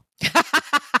really cool.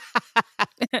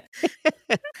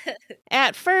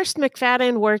 At first,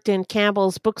 McFadden worked in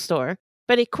Campbell's bookstore,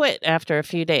 but he quit after a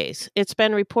few days. It's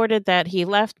been reported that he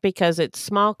left because its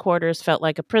small quarters felt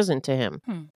like a prison to him.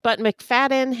 But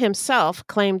McFadden himself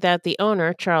claimed that the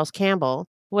owner, Charles Campbell,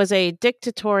 was a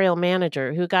dictatorial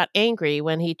manager who got angry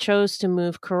when he chose to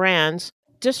move Korans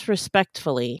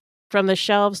disrespectfully from the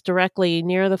shelves directly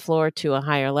near the floor to a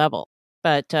higher level.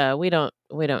 But we don't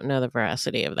know the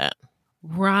veracity of that.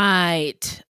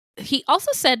 Right. He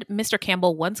also said Mr.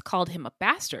 Campbell once called him a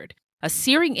bastard, a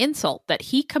searing insult that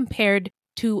he compared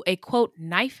to a, quote,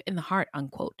 knife in the heart,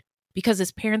 unquote, because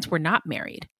his parents were not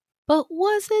married. But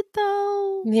was it,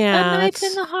 though? Yeah. A knife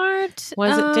in the heart?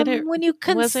 Was it? Did it? When you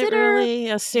consider was it really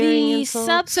a searing the insult?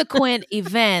 subsequent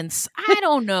events, I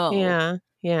don't know. Yeah.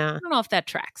 I don't know if that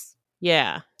tracks.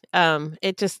 Yeah.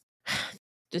 It just...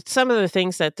 some of the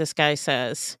things that this guy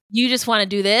says. You just want to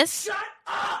do this?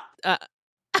 I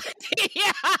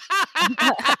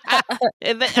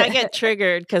get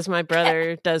triggered because my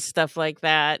brother does stuff like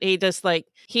that.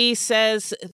 He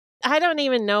says, I don't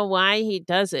even know why he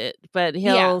does it, but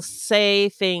he'll say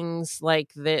things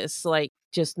like this, like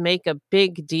just make a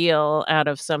big deal out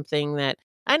of something that,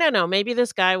 I don't know, maybe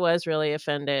this guy was really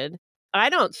offended. I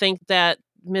don't think that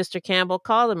Mr. Campbell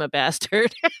called him a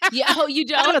bastard. Yeah, oh, you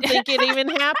don't? I don't think it even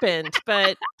happened,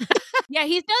 but... Yeah,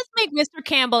 he does make Mr.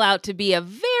 Campbell out to be a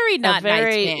very nice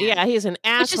man. Yeah, he's an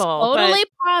asshole. Which is totally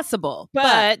possible.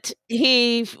 But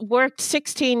he worked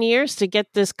 16 years to get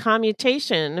this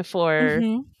commutation for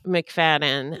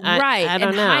McFadden. I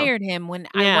don't know. Hired him when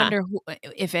I wonder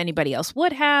if anybody else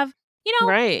would have. You know?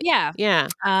 Right. Yeah. Yeah.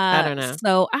 I don't know.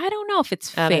 So I don't know if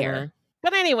it's fair.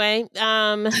 But anyway,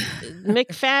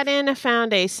 McFadden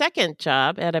found a second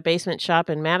job at a basement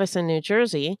shop in Madison, New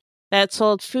Jersey that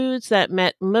sold foods that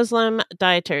met Muslim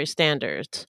dietary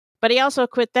standards. But he also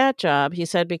quit that job, he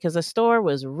said, because the store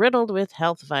was riddled with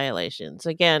health violations.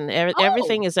 Again,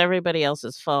 everything is everybody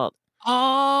else's fault.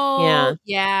 Oh,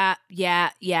 yeah.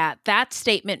 That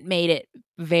statement made it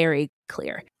very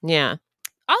clear. Yeah.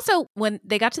 Also, when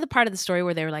they got to the part of the story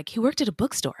where they were like, he worked at a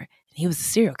bookstore and he was a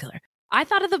serial killer, I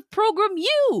thought of the program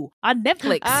You on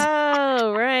Netflix.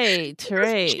 Oh, right.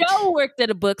 Joe worked at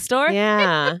a bookstore.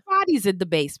 Yeah. And bodies in the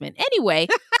basement. Anyway,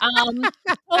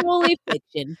 totally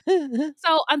fiction.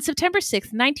 So on September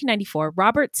 6th, 1994,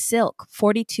 Robert Silk,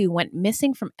 42, went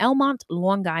missing from Elmont,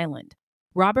 Long Island.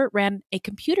 Robert ran a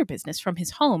computer business from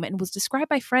his home and was described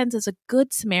by friends as a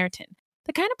good Samaritan,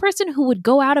 the kind of person who would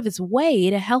go out of his way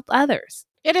to help others.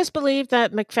 It is believed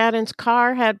that McFadden's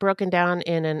car had broken down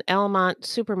in an Elmont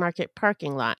supermarket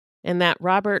parking lot and that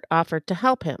Robert offered to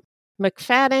help him.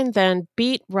 McFadden then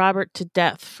beat Robert to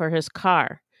death for his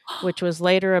car, which was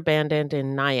later abandoned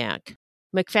in Nyack.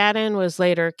 McFadden was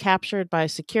later captured by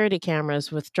security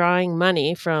cameras withdrawing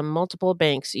money from multiple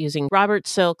banks using Robert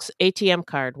Silk's ATM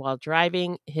card while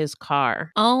driving his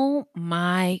car. Oh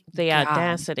my God. The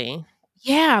audacity.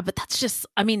 Yeah, but that's just,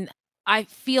 I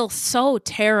feel so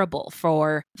terrible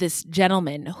for this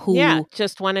gentleman who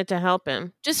just wanted to help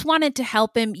him.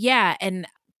 Yeah. And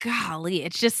golly,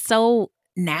 it's just so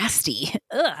nasty.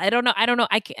 Ugh, I don't know.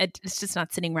 It's just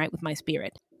not sitting right with my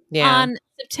spirit. Yeah. On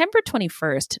September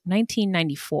 21st,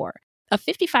 1994, a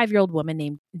 55-year-old woman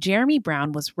named Jeremy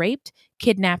Brown was raped,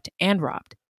 kidnapped, and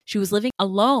robbed. She was living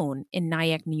alone in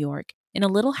Nyack, New York, in a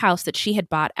little house that she had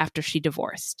bought after she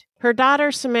divorced. Her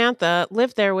daughter, Samantha,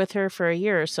 lived there with her for a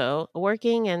year or so,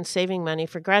 working and saving money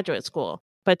for graduate school,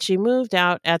 but she moved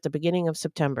out at the beginning of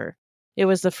September. It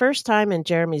was the first time in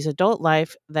Jeremy's adult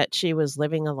life that she was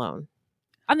living alone.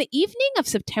 On the evening of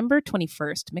September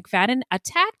 21st, McFadden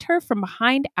attacked her from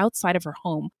behind outside of her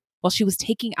home while she was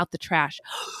taking out the trash.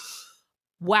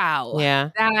 Wow. Yeah.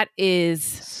 That is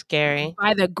scary.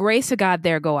 By the grace of God,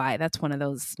 there go I. That's one of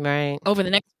those. Right. Over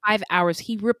the next 5 hours,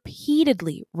 he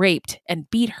repeatedly raped and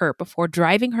beat her before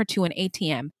driving her to an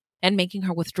ATM and making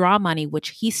her withdraw money,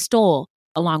 which he stole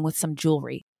along with some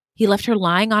jewelry. He left her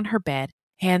lying on her bed,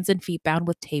 hands and feet bound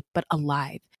with tape, but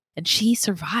alive. And she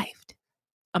survived.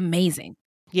 Amazing.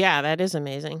 Yeah, that is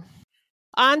amazing.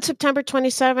 On September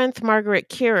 27th, Margaret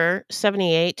Curer,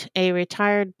 78, a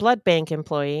retired blood bank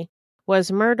employee,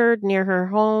 was murdered near her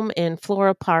home in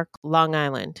Floral Park, Long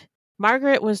Island.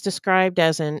 Margaret was described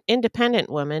as an independent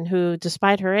woman who,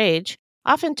 despite her age,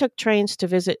 often took trains to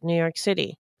visit New York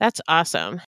City. That's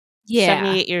awesome. Yeah.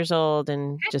 78 years old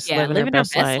and just living her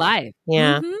best life.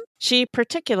 Yeah. Mm-hmm. She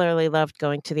particularly loved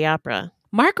going to the opera.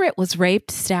 Margaret was raped,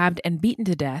 stabbed, and beaten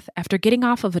to death after getting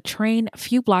off of a train a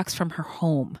few blocks from her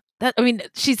home.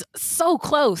 She's so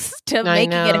close to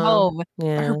making it home.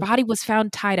 Yeah. Her body was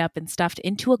found tied up and stuffed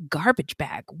into a garbage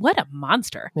bag. What a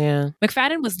monster. Yeah.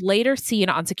 McFadden was later seen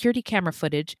on security camera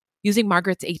footage using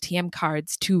Margaret's ATM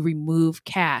cards to remove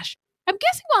cash. I'm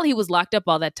guessing while he was locked up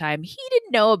all that time, he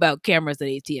didn't know about cameras at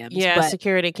ATMs. Yeah,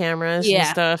 security cameras and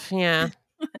stuff. Yeah.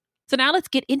 So now let's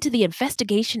get into the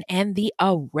investigation and the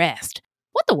arrest.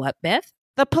 What the what, Beth?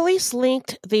 The police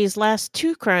linked these last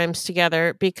two crimes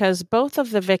together because both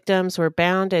of the victims were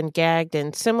bound and gagged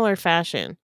in similar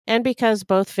fashion, and because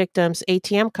both victims'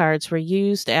 ATM cards were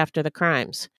used after the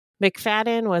crimes.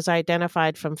 McFadden was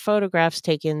identified from photographs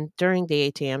taken during the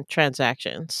ATM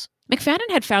transactions. McFadden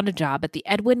had found a job at the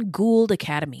Edwin Gould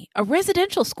Academy, a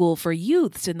residential school for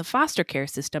youths in the foster care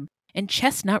system in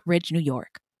Chestnut Ridge, New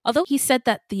York. Although he said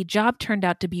that the job turned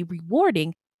out to be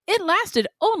rewarding, it lasted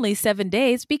only 7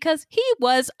 days because he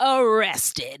was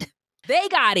arrested. They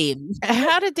got him.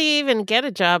 How did they even get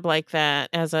a job like that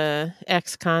as a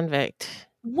ex-convict?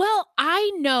 Well,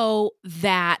 I know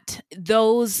that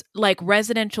those like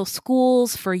residential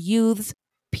schools for youths,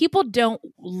 people don't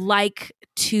like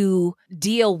to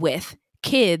deal with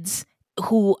kids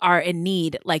who are in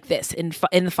need like this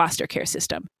in the foster care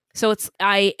system. So they'll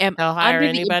hire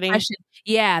anybody.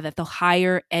 That they'll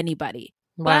hire anybody.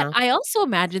 Wow. But I also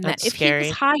imagine That's that if scary. he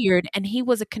was hired and he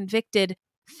was a convicted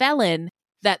felon,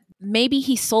 that maybe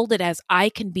he sold it as I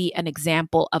can be an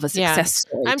example of a success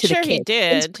story. I'm to sure the he kid.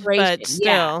 did, but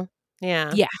still,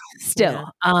 yeah.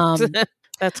 Still.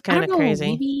 That's kind of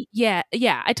crazy.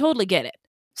 I totally get it.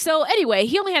 So anyway,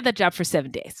 he only had that job for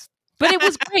 7 days, but it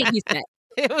was great, he said.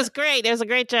 It was great. It was a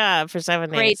great job for 7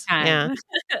 days. Great time.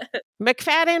 Yeah.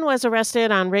 McFadden was arrested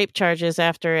on rape charges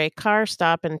after a car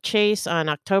stop and chase on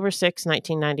October 6,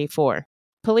 1994.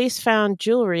 Police found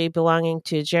jewelry belonging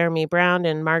to Jeremy Brown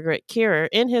and Margaret Kierer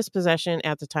in his possession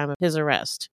at the time of his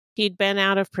arrest. He'd been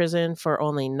out of prison for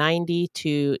only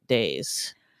 92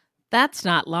 days. That's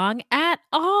not long at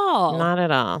all. Not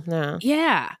at all, no.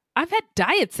 Yeah. I've had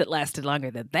diets that lasted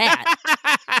longer than that.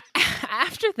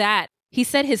 After that, he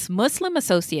said his Muslim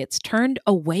associates turned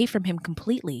away from him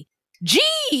completely.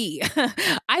 Gee,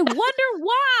 I wonder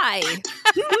why.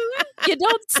 You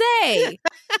don't say.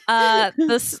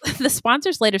 The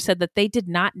sponsors later said that they did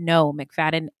not know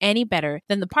McFadden any better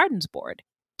than the Pardons Board.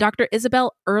 Dr.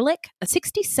 Isabel Ehrlich, a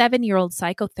 67-year-old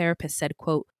psychotherapist, said,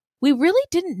 quote, "We really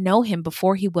didn't know him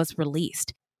before he was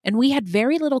released, and we had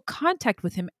very little contact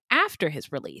with him after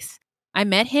his release. I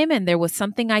met him and there was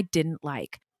something I didn't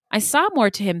like. I saw more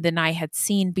to him than I had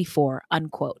seen before,"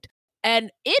 unquote.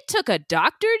 And it took a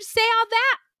doctor to say all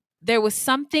that. There was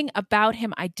something about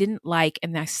him I didn't like,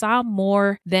 and I saw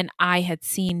more than I had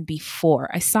seen before.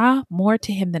 I saw more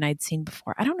to him than I'd seen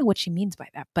before. I don't know what she means by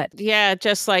that, but... Yeah,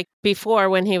 just like before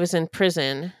when he was in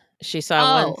prison, she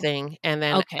saw one thing, and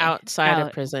then outside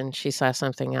of prison, she saw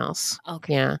something else.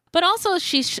 Okay. Yeah. But also,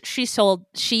 she showed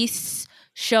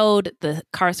the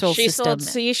carceral she system. Sold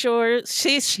seashores.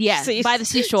 By the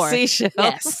seashore. Seashells.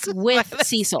 Yes, with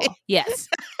Cecil. Yes.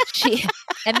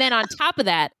 And then on top of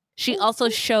that, she also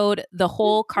showed the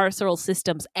whole carceral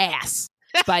system's ass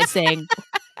by saying,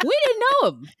 "We didn't know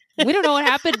him. We don't know what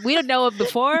happened. We didn't know him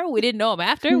before. We didn't know him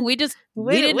after. We didn't know.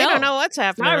 We don't know what's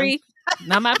happening. Sorry,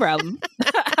 not my problem."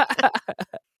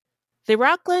 The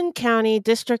Rockland County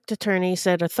District Attorney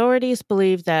said authorities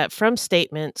believe that from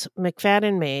statements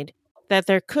McFadden made that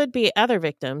there could be other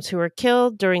victims who were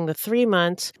killed during the 3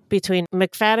 months between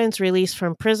McFadden's release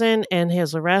from prison and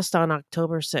his arrest on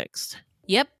October 6th.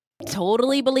 Yep.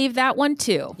 Totally believe that one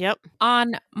too. Yep.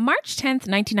 On March 10th,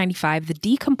 1995, the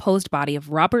decomposed body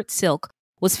of Robert Silk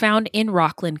was found in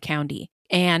Rockland County.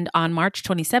 And on March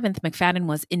 27th, McFadden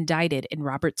was indicted in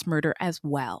Robert's murder as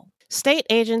well. State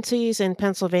agencies in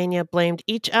Pennsylvania blamed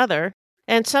each other,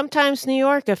 and sometimes New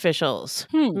York officials.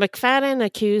 McFadden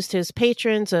accused his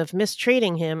patrons of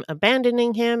mistreating him,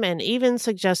 abandoning him, and even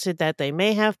suggested that they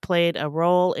may have played a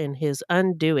role in his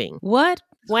undoing. What?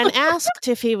 When asked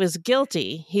if he was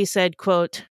guilty, he said,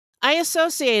 quote, "I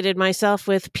associated myself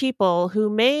with people who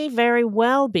may very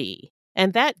well be,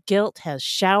 and that guilt has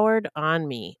showered on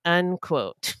me,"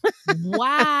 unquote.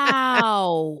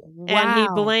 Wow. And he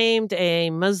blamed a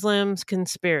Muslim's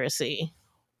conspiracy.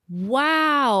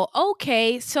 Wow.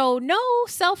 Okay. So no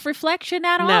self-reflection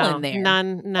at all in there.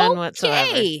 None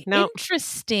whatsoever. Nope.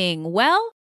 Interesting.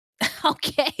 Well,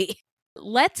 okay.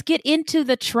 Let's get into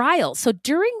the trial. So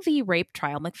during the rape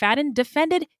trial, McFadden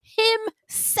defended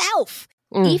himself,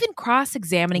 even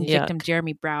cross-examining victim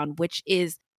Jeremy Brown, which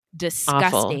is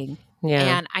disgusting. Awful.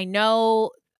 Yeah. And I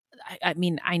know,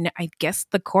 I guess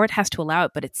the court has to allow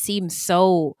it, but it seems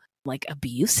so like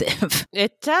abusive.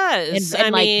 It does.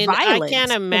 And I violent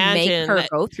can't imagine make her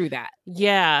go through that.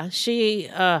 Yeah,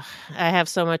 I have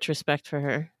so much respect for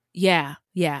her. Yeah,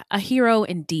 a hero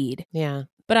indeed. Yeah.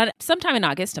 But sometime in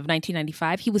August of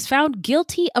 1995, he was found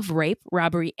guilty of rape,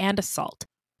 robbery, and assault.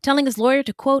 Telling his lawyer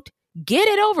to, quote, get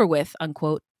it over with,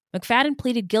 unquote, McFadden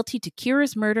pleaded guilty to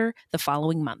Kira's murder the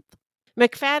following month.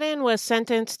 McFadden was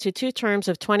sentenced to 2 terms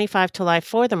of 25 to life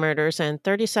for the murders and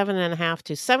 37.5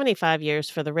 to 75 years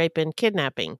for the rape and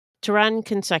kidnapping, to run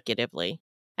consecutively.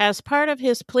 As part of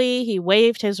his plea, he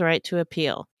waived his right to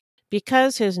appeal.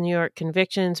 Because his New York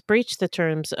convictions breached the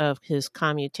terms of his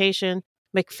commutation,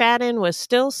 McFadden was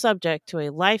still subject to a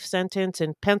life sentence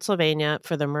in Pennsylvania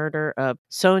for the murder of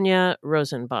Sonia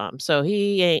Rosenbaum. So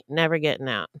he ain't never getting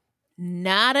out.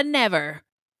 Not a never.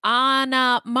 On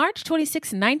March 26,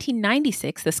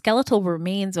 1996, the skeletal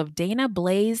remains of Dana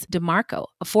Blaze DeMarco,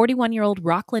 a 41-year-old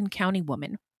Rockland County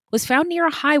woman, was found near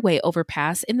a highway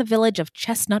overpass in the village of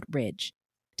Chestnut Ridge.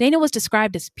 Dana was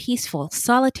described as peaceful,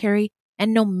 solitary,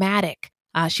 and nomadic.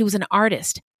 She was an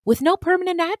artist with no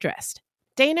permanent address.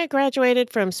 Dana graduated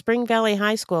from Spring Valley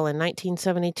High School in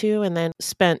 1972 and then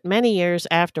spent many years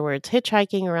afterwards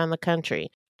hitchhiking around the country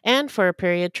and for a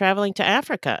period traveling to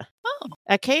Africa. Oh.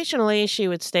 Occasionally, she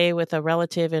would stay with a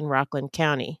relative in Rockland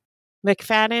County.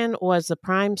 McFadden was the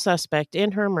prime suspect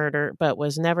in her murder, but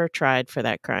was never tried for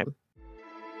that crime.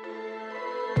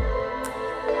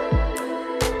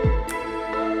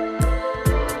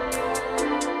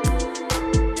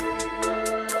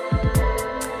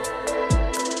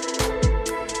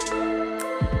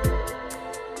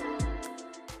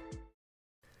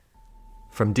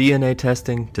 From DNA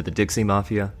testing to the Dixie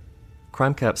Mafia,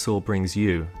 Crime Capsule brings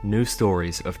you new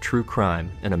stories of true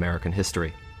crime in American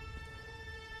history.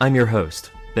 I'm your host,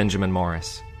 Benjamin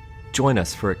Morris. Join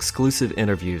us for exclusive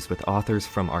interviews with authors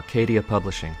from Arcadia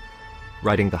Publishing,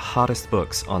 writing the hottest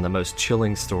books on the most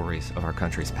chilling stories of our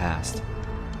country's past.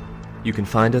 You can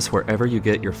find us wherever you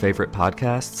get your favorite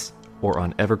podcasts or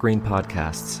on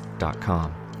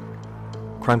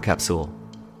evergreenpodcasts.com. Crime Capsule.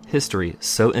 History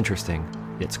so interesting,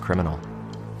 it's criminal.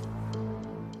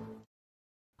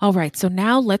 All right, so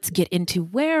now let's get into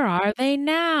where are they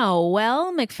now?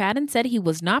 Well, McFadden said he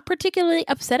was not particularly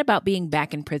upset about being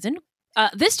back in prison.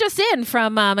 This just in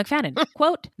from McFadden.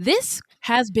 Quote, this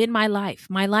has been my life.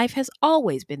 My life has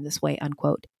always been this way,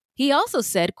 unquote. He also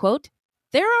said, quote,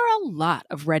 there are a lot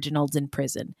of Reginalds in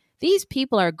prison. These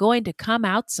people are going to come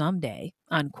out someday,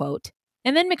 unquote.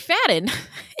 And then McFadden,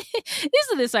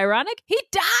 isn't this ironic? He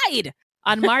died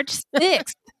on March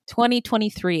 6th,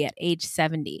 2023 at age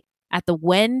 70. At the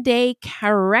Wenday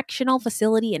Correctional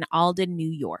Facility in Alden, New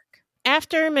York.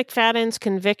 After McFadden's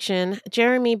conviction,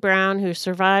 Jeremy Brown, who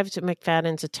survived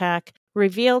McFadden's attack,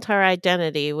 revealed her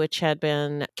identity, which had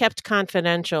been kept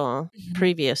confidential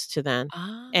previous to then.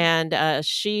 And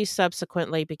she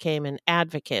subsequently became an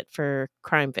advocate for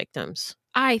crime victims.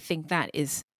 I think that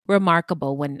is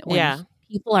remarkable when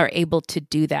people are able to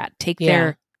do that, take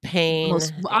their pain,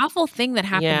 most awful thing that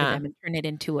happened to them and turn it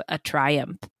into a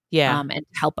triumph. And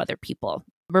help other people.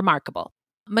 Remarkable.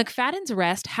 McFadden's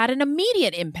arrest had an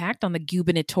immediate impact on the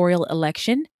gubernatorial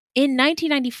election. In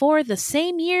 1994, the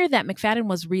same year that McFadden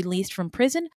was released from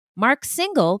prison, Mark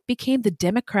Singal became the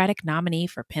Democratic nominee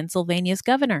for Pennsylvania's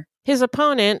governor. His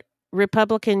opponent,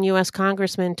 Republican U.S.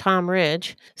 Congressman Tom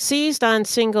Ridge, seized on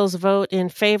Singal's vote in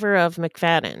favor of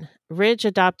McFadden. Ridge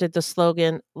adopted the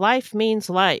slogan, "Life means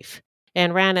life,"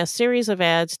 and ran a series of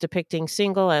ads depicting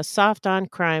Singal as soft on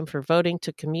crime for voting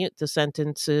to commute the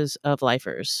sentences of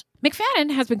lifers.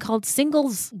 McFadden has been called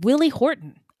Singal's Willie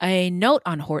Horton. A note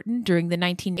on Horton: during the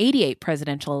 1988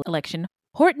 presidential election,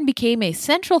 Horton became a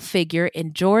central figure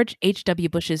in George H.W.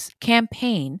 Bush's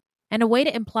campaign and a way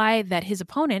to imply that his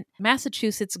opponent,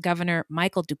 Massachusetts Governor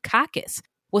Michael Dukakis,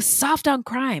 was soft on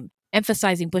crime,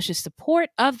 emphasizing Bush's support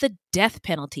of the death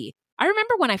penalty. I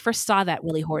remember when I first saw that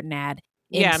Willie Horton ad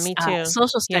in me too.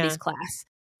 Social studies class.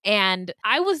 And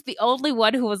I was the only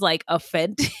one who was like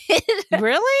offended.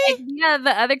 Really?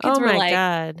 The other kids were like,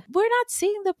 God. we're not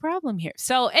seeing the problem here.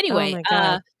 So anyway,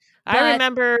 I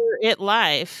remember it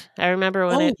live. I remember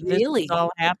when this was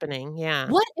all happening. Yeah.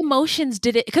 What emotions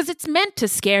did it? Because it's meant to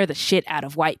scare the shit out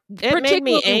of It made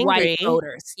me angry. White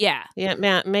voters. Yeah. Yeah,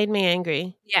 it made me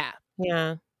angry. Yeah.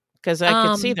 Yeah. Because I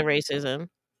could see the racism.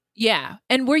 Yeah.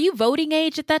 And were you voting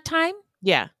age at that time?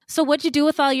 Yeah. So what'd you do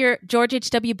with all your George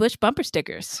H.W. Bush bumper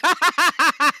stickers?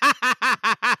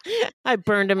 I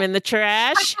burned them in the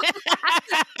trash.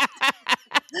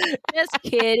 Just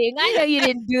kidding. I know you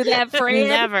didn't do that, friend.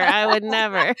 Never. I would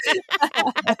never.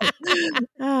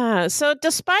 So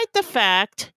despite the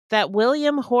fact that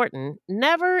William Horton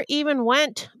never even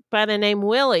went by the name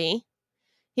Willie,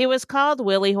 he was called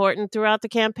Willie Horton throughout the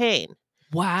campaign.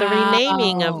 Wow. The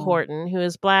renaming of Horton, who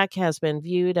is black, has been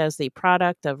viewed as the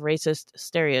product of racist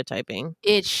stereotyping.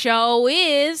 It sure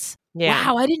is. Yeah.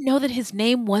 Wow, I didn't know that his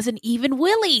name wasn't even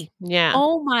Willie. Yeah.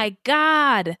 Oh my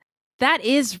God. That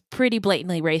is pretty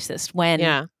blatantly racist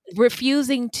when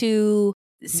refusing to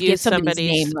give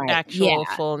somebody's name right. Actual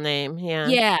full name. Yeah.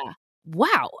 Yeah.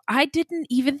 Wow. I didn't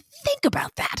even think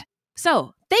about that.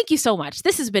 So thank you so much.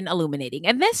 This has been illuminating.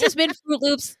 And this has been Fruit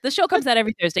Loops. The show comes out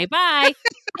every Thursday. Bye.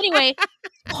 Anyway,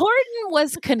 Horton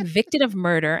was convicted of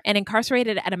murder and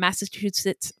incarcerated at a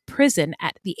Massachusetts prison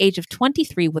at the age of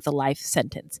 23 with a life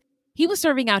sentence. He was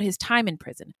serving out his time in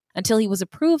prison until he was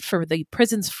approved for the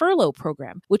prison's furlough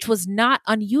program, which was not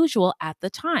unusual at the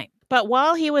time. But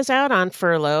while he was out on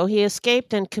furlough, he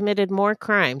escaped and committed more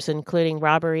crimes, including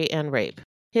robbery and rape.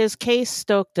 His case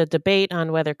stoked a debate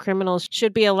on whether criminals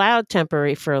should be allowed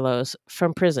temporary furloughs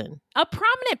from prison. A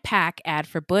prominent PAC ad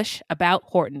for Bush about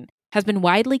Horton has been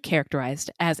widely characterized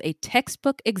as a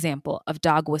textbook example of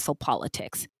dog whistle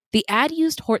politics. The ad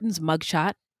used Horton's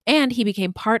mugshot, and he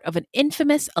became part of an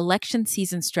infamous election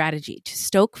season strategy to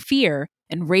stoke fear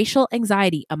and racial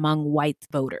anxiety among white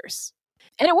voters.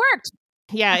 And it worked.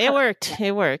 Yeah, it worked.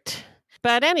 It worked.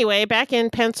 But anyway, back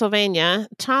in Pennsylvania,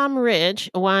 Tom Ridge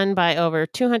won by over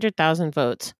 200,000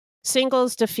 votes.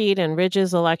 Singles' defeat in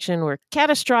Ridge's election were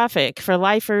catastrophic for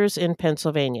lifers in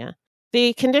Pennsylvania.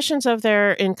 The conditions of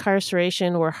their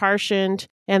incarceration were harshened,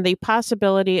 and the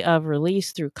possibility of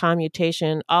release through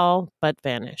commutation all but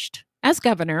vanished. As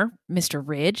governor, Mr.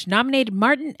 Ridge nominated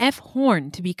Martin F. Horn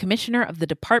to be commissioner of the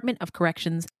Department of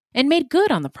Corrections and made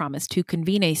good on the promise to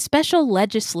convene a special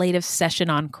legislative session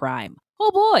on crime.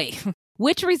 Oh boy!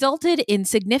 Which resulted in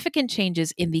significant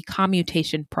changes in the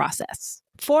commutation process.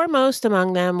 Foremost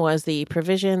among them was the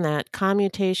provision that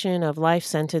commutation of life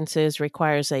sentences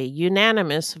requires a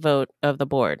unanimous vote of the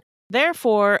board.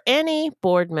 Therefore, any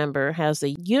board member has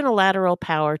the unilateral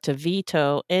power to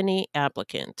veto any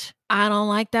applicant. I don't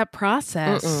like that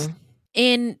process.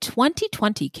 In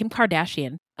 2020, Kim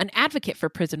Kardashian, an advocate for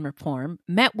prison reform,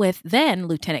 met with then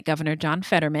Lieutenant Governor John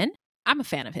Fetterman, I'm a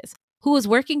fan of his, who was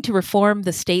working to reform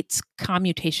the state's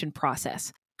commutation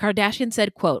process. Kardashian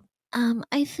said, quote,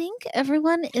 I think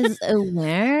everyone is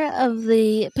aware of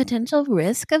the potential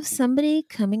risk of somebody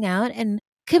coming out and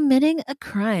committing a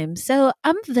crime. So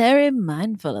I'm very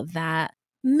mindful of that.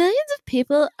 Millions of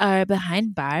people are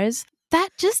behind bars that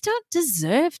just don't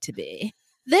deserve to be.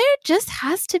 There just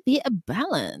has to be a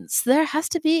balance. There has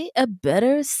to be a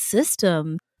better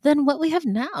system than what we have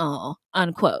now,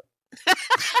 unquote.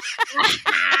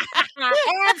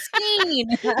 And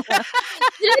scene.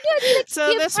 So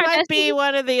this might be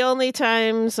one of the only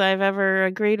times I've ever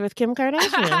agreed with Kim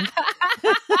Kardashian.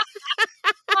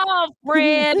 Oh,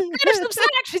 Fran.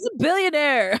 She's a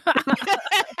billionaire.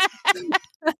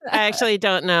 I actually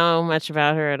don't know much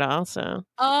about her at all, so.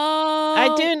 Oh.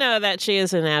 I do know that she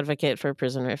is an advocate for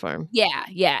prison reform.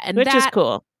 Yeah. And which is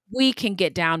cool. We can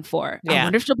get down for. Yeah. I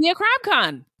wonder if she'll be a crime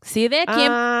con. See you there,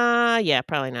 Kim. Yeah,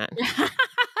 probably not.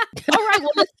 All right,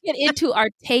 well, let's get into our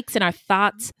takes and our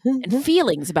thoughts and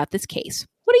feelings about this case.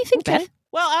 What do you think, Beth?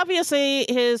 Well, obviously,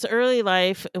 his early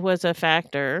life was a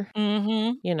factor.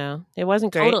 Mm-hmm. You know, it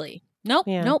wasn't great. Totally. Nope,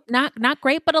 not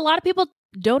great. But a lot of people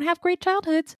don't have great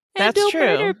childhoods. That's don't true.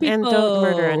 Murder people. And don't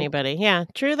murder anybody. Yeah,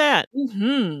 true that.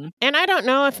 Mm-hmm. And I don't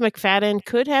know if McFadden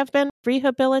could have been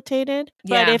rehabilitated,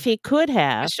 but if he could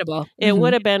have, it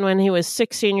would have been when he was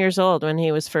 16 years old when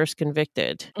he was first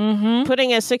convicted. Mm-hmm.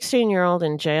 Putting a 16-year-old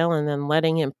in jail and then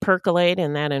letting him percolate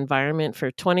in that environment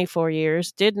for 24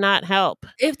 years did not help.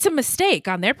 It's a mistake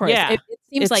on their part. Yeah. It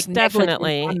seems it's like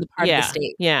definitely on the part of the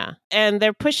state. Yeah. And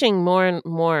they're pushing more and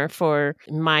more for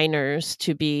minors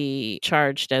to be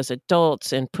charged as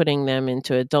adults and putting them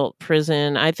into adult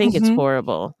prison. I think it's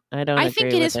horrible. I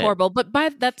think it is horrible, but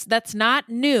that's not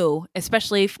new,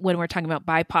 especially when we're talking about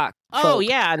BIPOC. Oh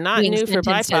yeah, not new for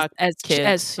BIPOC as kids,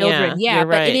 as children. Yeah, but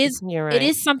right. it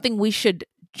is something we should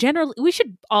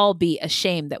all be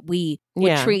ashamed that we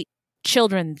would treat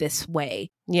children this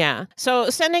way. Yeah. So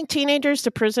sending teenagers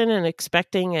to prison and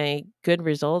expecting a good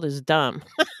result is dumb.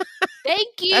 Thank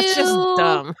you. That's just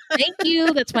dumb. Thank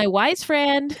you. That's my wise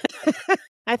friend.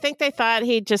 I think they thought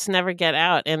he'd just never get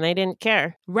out, and they didn't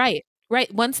care. Right.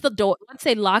 Once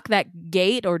they lock that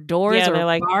gate or doors or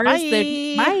like, bars,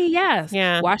 bye. Bye. Yes.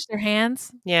 Yeah. Wash their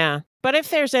hands. Yeah. But if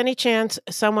there's any chance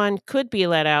someone could be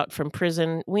let out from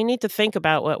prison, we need to think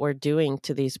about what we're doing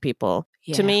to these people.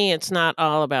 Yeah. To me, it's not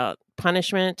all about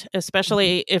punishment,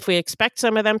 especially if we expect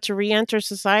some of them to re-enter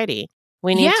society.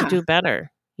 We need to do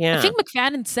better. Yeah. I think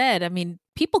McFadden said,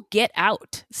 people get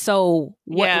out. So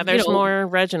there's more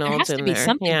Reginalds there has in to be there.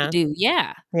 something to do.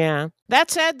 Yeah. Yeah.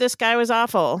 That said, this guy was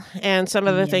awful. And some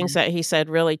of the things that he said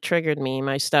really triggered me.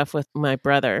 My stuff with my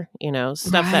brother,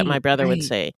 stuff that my brother would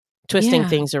say, twisting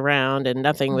things around, and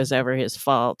nothing was ever his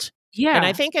fault. Yeah. And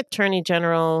I think Attorney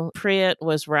General Pruitt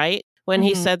was right when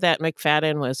he said that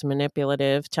McFadden was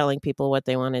manipulative, telling people what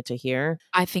they wanted to hear.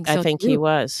 I think so. I think he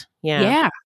was. Yeah. Yeah.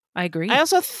 I agree. I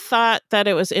also thought that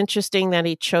it was interesting that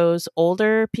he chose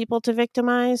older people to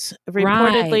victimize.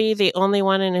 Reportedly, the only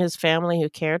one in his family who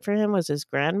cared for him was his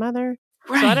grandmother.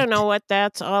 Right. So I don't know what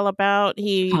that's all about.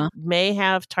 He may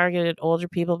have targeted older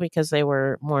people because they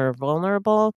were more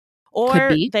vulnerable,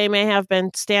 or they may have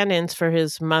been stand-ins for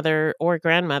his mother or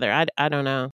grandmother. I don't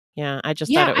know. Yeah, I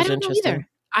just thought it was interesting. Either.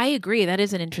 I agree. That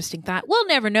is an interesting thought. We'll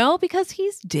never know because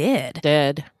he's dead.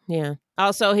 Yeah.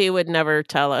 Also, he would never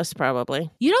tell us, probably.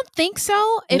 You don't think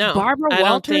so? If no, Barbara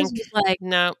Walters was like...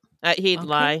 No, he'd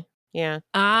lie. Yeah.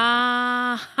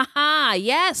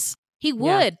 Yes, he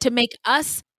would, to make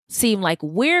us seem like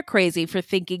we're crazy for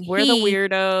thinking we're the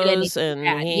weirdos,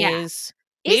 and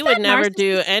he would never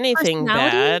do anything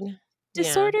bad.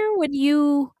 Disorder when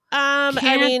you... I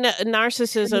mean,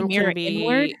 narcissism can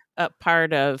be a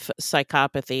part of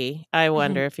psychopathy. I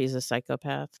wonder if he's a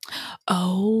psychopath.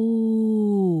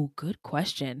 Oh, good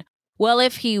question. Well,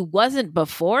 if he wasn't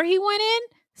before he went in,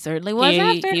 certainly was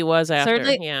after. He was after,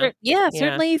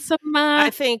 certainly some...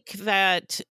 I think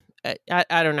that,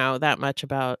 I don't know that much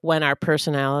about when our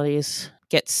personalities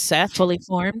get set. Fully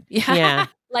formed? Yeah.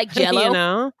 Like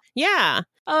Jell-O? Yeah.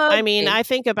 I mean, I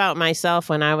think about myself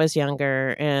when I was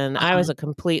younger, and I was a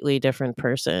completely different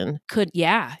person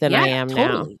than I am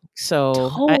now.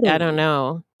 So I don't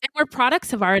know. And we're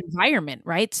products of our environment,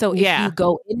 right? So if you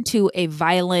go into a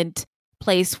violent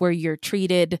place where you're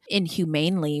treated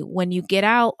inhumanely, when you get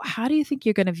out, how do you think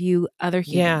you're going to view other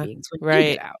human beings when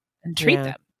you get out and treat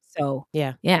them? So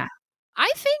yeah.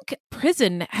 I think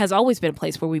prison has always been a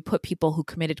place where we put people who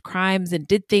committed crimes and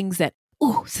did things that,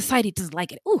 society doesn't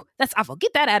like it. That's awful.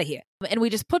 Get that out of here. And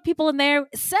we just put people in there,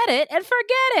 set it, and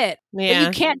forget it. Yeah. But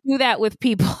you can't do that with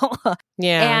people.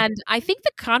 And I think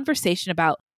the conversation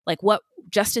about like what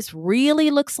justice really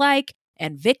looks like,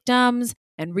 and victims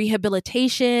and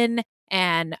rehabilitation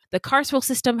and the carceral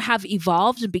system have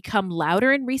evolved and become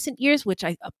louder in recent years, which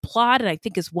I applaud and I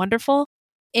think is wonderful.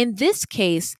 In this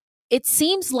case, it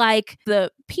seems like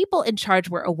the people in charge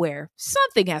were aware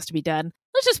something has to be done.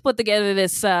 Let's just put together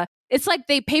this it's like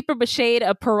they paper mache'd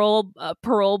a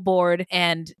parole board,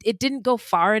 and it didn't go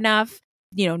far enough.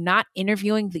 Not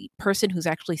interviewing the person who's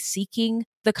actually seeking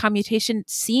the commutation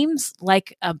seems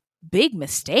like a big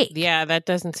mistake. Yeah, that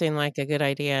doesn't seem like a good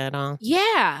idea at all.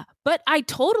 Yeah, but I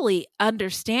totally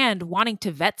understand wanting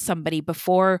to vet somebody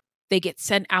before they get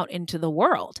sent out into the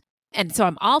world. And so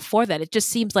I'm all for that. It just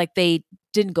seems like they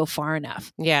didn't go far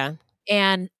enough. Yeah.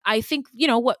 And I think,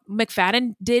 what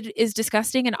McFadden did is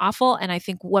disgusting and awful. And I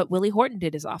think what Willie Horton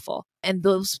did is awful. And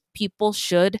those people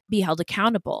should be held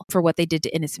accountable for what they did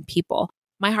to innocent people.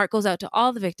 My heart goes out to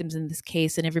all the victims in this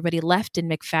case and everybody left in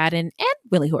McFadden and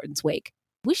Willie Horton's wake.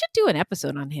 We should do an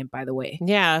episode on him, by the way.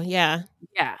 Yeah.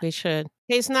 We should.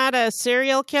 He's not a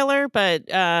serial killer, but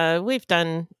we've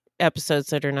done episodes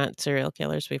that are not serial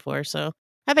killers before. So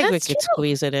I think we could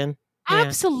squeeze it in. Yeah.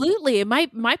 Absolutely. It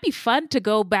might be fun to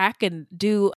go back and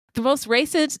do the most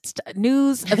racist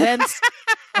news events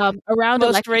around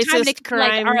most racist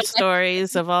crime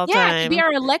stories of all time. Yeah, it could be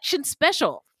our election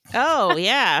special. Oh,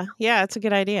 yeah. Yeah, it's a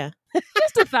good idea.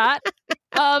 Just a thought.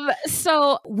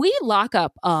 So we lock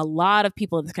up a lot of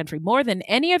people in this country, more than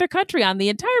any other country on the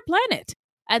entire planet.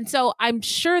 And so I'm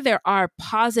sure there are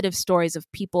positive stories of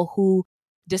people who,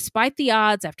 despite the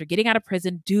odds, after getting out of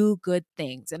prison, do good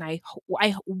things. And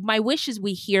my wish is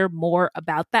we hear more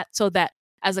about that so that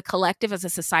as a collective, as a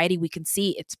society, we can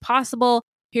see it's possible.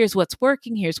 Here's what's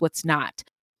working. Here's what's not.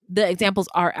 The examples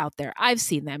are out there. I've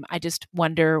seen them. I just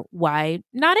wonder why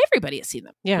not everybody has seen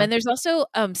them. Yeah. And there's also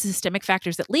systemic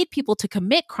factors that lead people to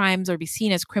commit crimes or be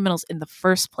seen as criminals in the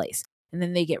first place. And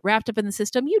then they get wrapped up in the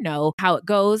system. You know how it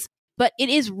goes. But it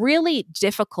is really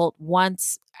difficult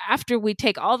after we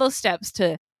take all those steps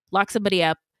to lock somebody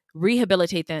up,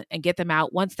 rehabilitate them, and get them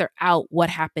out. Once they're out, what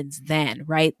happens then,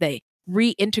 right? They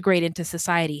reintegrate into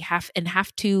society, have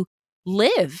to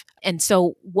live. And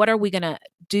so what are we going to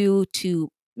do to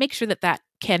make sure that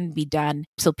can be done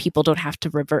so people don't have to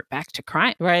revert back to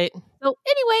crime? Right. So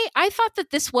anyway, I thought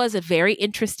that this was a very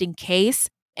interesting case.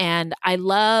 And I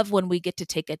love when we get to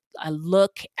take a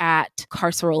look at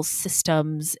carceral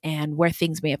systems and where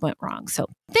things may have went wrong. So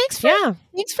thanks for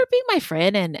being my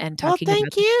friend and talking about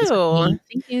thank you.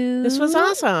 Thank you. This was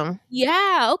awesome.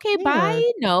 Yeah. Okay. Yeah. Bye.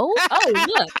 No. Oh,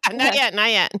 look. Not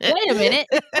yet. Wait a minute.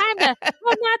 It's time to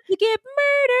not to get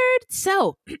murdered.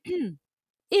 So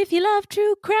if you love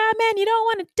true crime and you don't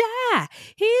want to die,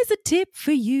 here's a tip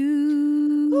for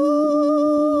you.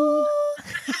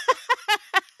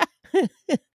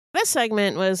 This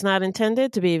segment was not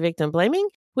intended to be victim blaming.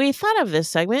 We thought of this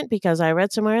segment because I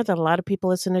read somewhere that a lot of people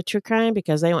listen to true crime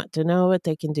because they want to know what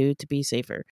they can do to be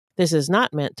safer. This is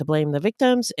not meant to blame the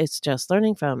victims. It's just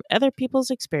learning from other people's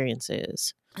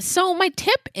experiences. So my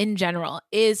tip in general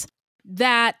is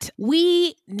that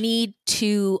we need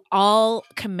to all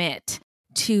commit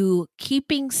to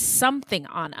keeping something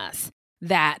on us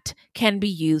that can be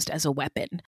used as a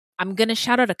weapon. I'm going to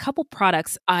shout out a couple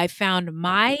products. I found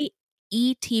my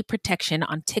ET Protection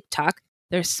on TikTok.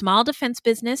 They're a small defense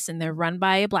business and they're run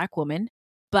by a Black woman,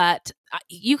 but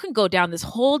you can go down this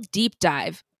whole deep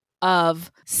dive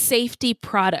of safety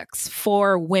products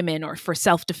for women or for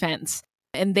self-defense.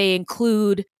 And they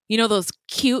include, those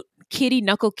cute kitty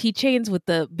knuckle keychains with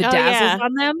the bedazzles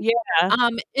on them. Yeah.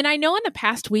 And I know in the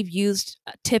past we've used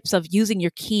tips of using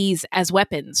your keys as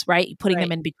weapons, right? Putting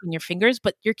them in between your fingers,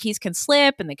 but your keys can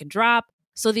slip and they can drop.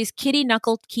 So these kitty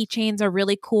knuckle keychains are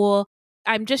really cool.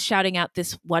 I'm just shouting out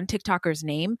this one TikToker's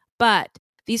name, but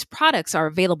these products are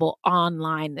available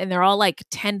online and they're all like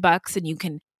 $10 and you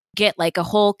can get like a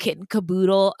whole kit and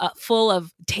caboodle full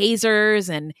of tasers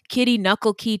and kitty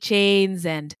knuckle keychains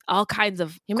and all kinds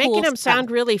of You're cool making them stuff.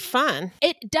 sound really fun.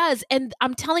 It does. And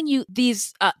I'm telling you,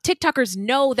 these TikTokers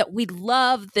know that we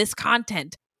love this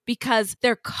content because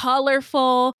they're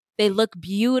colorful. They look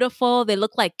beautiful. They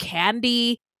look like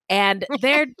candy. And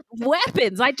they're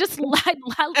weapons. I'm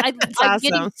awesome.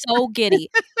 getting so giddy.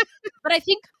 But I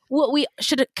think what we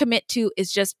should commit to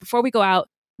is just before we go out,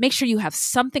 make sure you have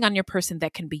something on your person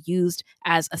that can be used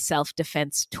as a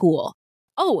self-defense tool.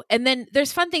 Oh, and then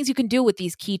there's fun things you can do with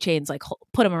these keychains, like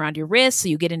put them around your wrist so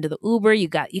you get into the Uber. You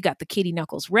got the kitty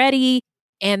knuckles ready.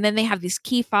 And then they have these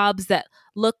key fobs that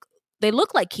look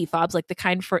like key fobs, like the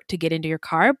kind to get into your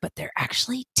car, but they're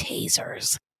actually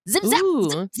tasers. Zip, zap,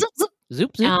 zip, zip, zip.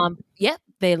 Zoop, zoop. Yep,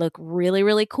 they look really,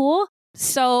 really cool.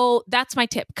 So that's my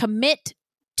tip. Commit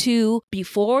to,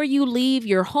 before you leave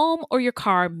your home or your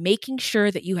car, making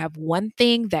sure that you have one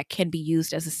thing that can be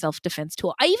used as a self-defense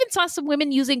tool. I even saw some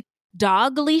women using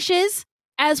dog leashes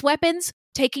as weapons,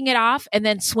 taking it off and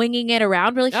then swinging it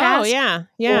around really fast. Oh, yeah.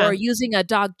 Yeah. Or using a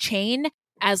dog chain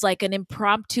as like an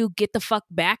impromptu get the fuck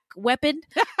back weapon.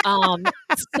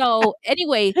 So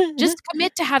anyway, just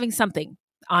commit to having something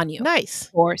on you. Nice.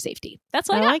 For safety. That's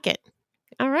all I like it.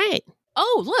 All right.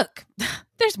 Oh, look,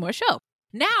 there's more show.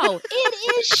 Now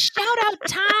it is shout out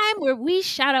time where we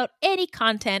shout out any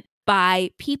content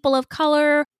by people of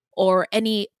color or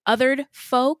any othered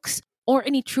folks or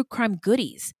any true crime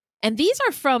goodies. And these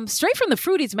are straight from the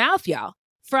Fruity's mouth, y'all,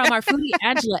 from our foodie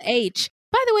Angela H.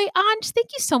 By the way, Anj, thank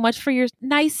you so much for your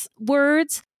nice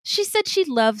words. She said she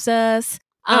loves us.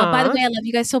 By the way, I love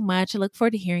you guys so much. I look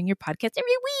forward to hearing your podcast every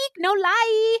week. No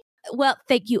lie. Well,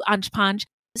 thank you, Anj Panj.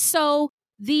 So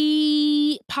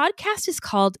the podcast is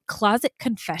called Closet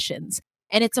Confessions,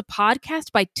 and it's a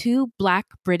podcast by two Black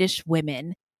British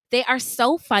women. They are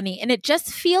so funny, and it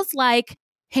just feels like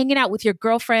hanging out with your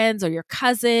girlfriends or your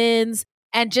cousins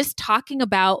and just talking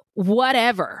about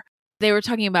whatever. They were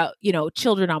talking about,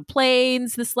 children on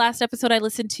planes this last episode I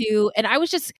listened to, and I was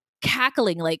just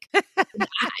cackling. Like,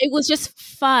 it was just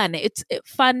fun. It's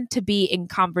fun to be in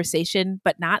conversation,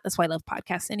 but not. That's why I love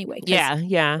podcasts anyway.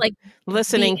 Yeah. Like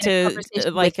listening to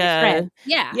like a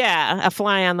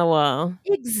fly on the wall.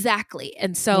 Exactly.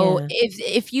 And so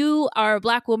if you are a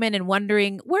Black woman and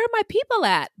wondering, where are my people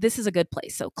at? This is a good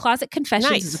place. So Closet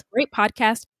Confessions is a great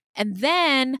podcast. And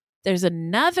then there's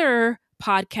another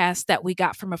podcast that we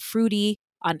got from a fruity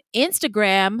on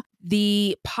Instagram.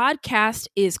 The podcast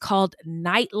is called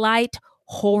Nightlight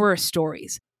Horror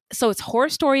Stories. So it's horror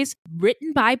stories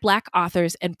written by Black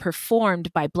authors and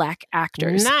performed by Black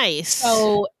actors. Nice.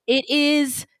 So it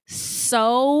is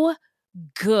so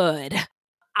good.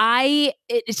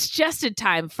 It's just in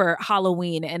time for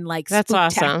Halloween and like that's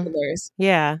awesome.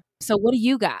 Yeah. So what do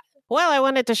you got? Well, I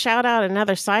wanted to shout out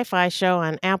another sci-fi show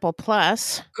on Apple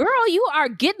Plus. Girl, you are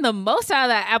getting the most out of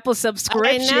that Apple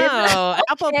subscription. I know. Okay.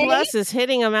 Apple Plus is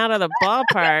hitting them out of the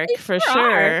ballpark for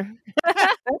sure.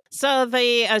 So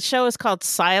the show is called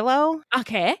Silo.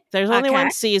 Okay. There's only one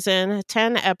season,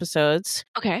 10 episodes.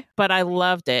 Okay. But I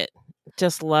loved it.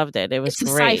 Just loved it. It was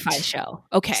great. It's a sci-fi show.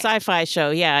 Okay. Sci-fi show.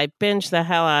 Yeah, I binged the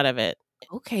hell out of it.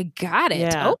 Okay, got it.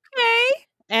 Yeah. Okay.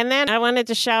 And then I wanted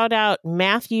to shout out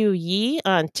Matthew Yee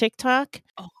on TikTok.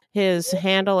 His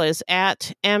handle is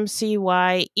at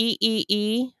MCYEEE,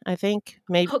 I think.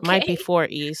 Maybe might be 4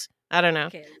 E's. I don't know.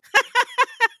 Okay.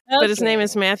 But his name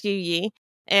is Matthew Yee.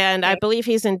 And I believe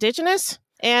he's Indigenous.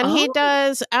 And he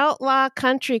does outlaw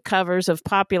country covers of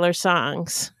popular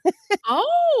songs.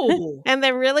 And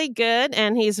they're really good.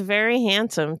 And he's very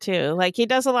handsome, too. Like, he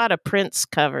does a lot of Prince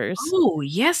covers. Oh,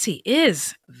 yes, he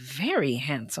is. Very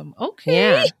handsome. Okay.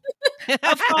 Yeah.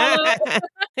 A follow.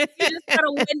 You just got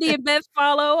a Wendy and Beth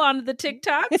follow on the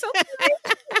TikToks. Okay.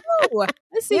 Oh, I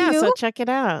see you. So check it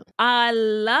out. I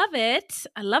love it.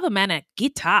 I love a man at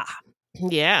guitar.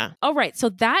 Yeah. All right. So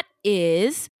that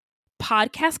is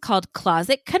podcast called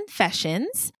Closet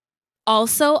Confessions.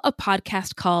 Also a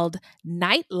podcast called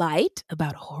Nightlight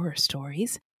about horror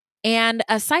stories. And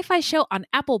a sci-fi show on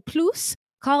Apple Plus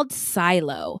called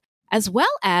Silo. As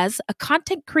well as a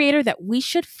content creator that we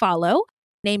should follow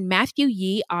named Matthew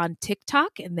Yee on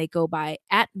TikTok. And they go by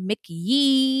at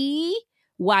McYee,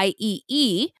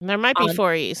 Y-E-E. There might be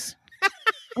 4 E's.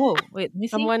 Oh, wait, let me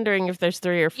see. I'm wondering if there's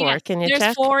 3 or 4. Yes, Can you there's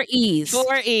check? 4 E's.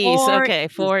 4 E's. Okay,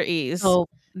 4 E's. So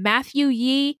Matthew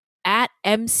Yee at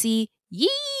MC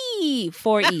Yee.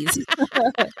 4 E's.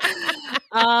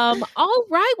 All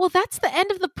right. Well, that's the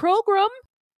end of the program.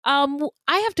 I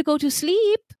have to go to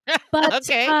sleep. But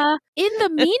in the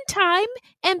meantime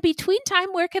and between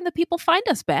time, where can the people find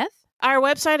us, Beth? Our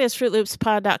website is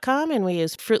fruitloopspod.com, and we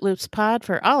use Fruit Loops Pod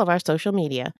for all of our social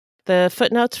media. The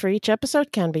footnotes for each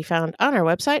episode can be found on our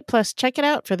website. Plus, check it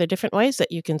out for the different ways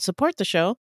that you can support the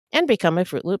show and become a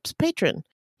Fruit Loops patron.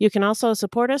 You can also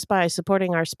support us by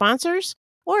supporting our sponsors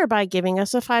or by giving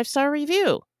us a 5-star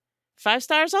review. 5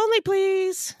 stars only,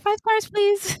 please. 5 stars,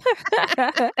 please.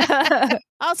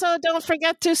 Also, don't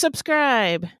forget to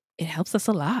subscribe. It helps us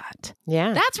a lot.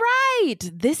 Yeah. That's right.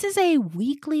 This is a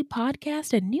weekly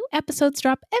podcast and new episodes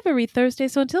drop every Thursday.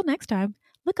 So until next time,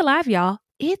 look alive, y'all.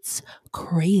 It's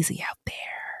crazy out there.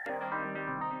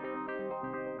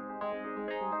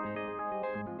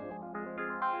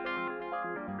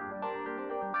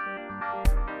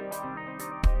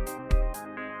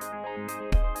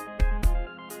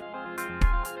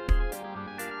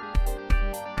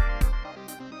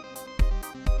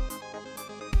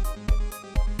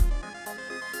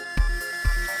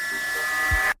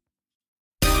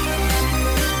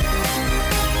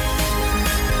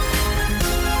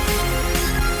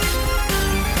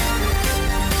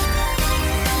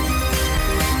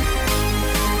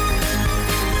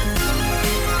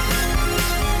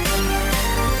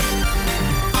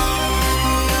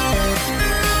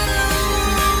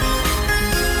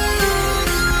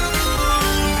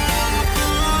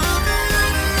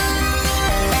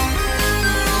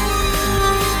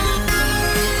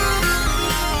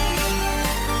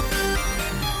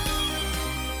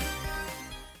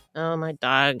 Oh, my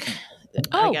dog.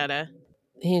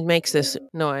 He makes this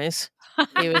noise.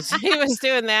 He was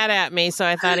doing that at me, so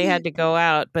I thought he had to go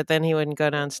out, but then he wouldn't go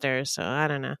downstairs, so I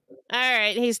don't know. All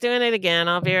right, he's doing it again.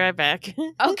 I'll be right back.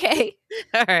 Okay.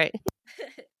 All right.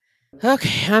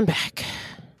 Okay, I'm back.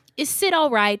 Is Sid all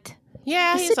right?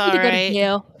 Yeah, Does he's Sid all need to go to right.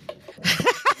 jail?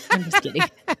 I'm just kidding.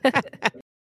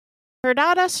 Her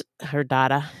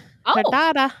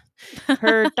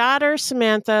daughter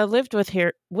Samantha lived with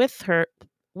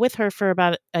her for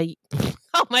about a.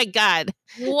 Oh my God!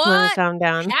 What calm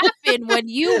down. happened when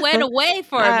you went away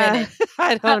for a minute?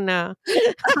 I don't know.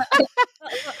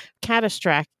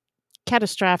 Catastrophic.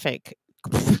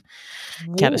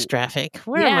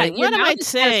 Where am I? What am I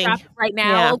saying right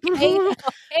now? Yeah.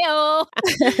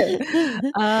 Okay.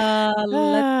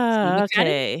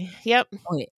 Okay. Yep.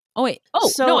 Oh wait. Oh,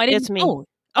 so no, I didn't. It's me.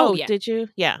 Oh, yeah. Did you?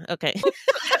 Yeah. Okay.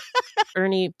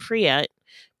 Ernie Preet.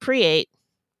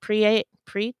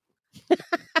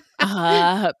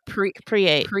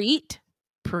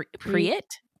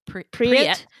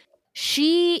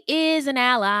 She is an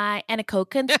ally and a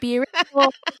co-conspirator.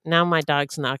 Now my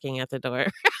dog's knocking at the door.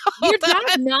 Your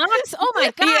dog knocks? Oh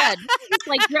my God. Yeah. It's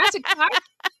like Jurassic Park.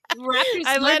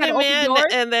 I let him in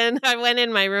and then I went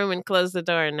in my room and closed the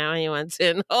door and now he wants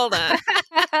in. Hold on.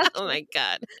 Oh my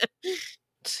God.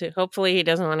 So hopefully he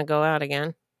doesn't want to go out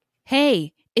again.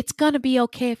 Hey, it's going to be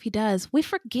okay if he does. We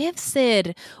forgive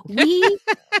Sid. We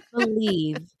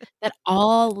believe that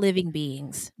all living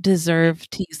beings deserve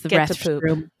to use the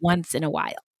restroom once in a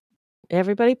while.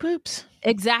 Everybody poops.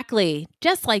 Exactly.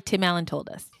 Just like Tim Allen told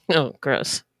us. Oh,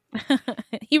 gross.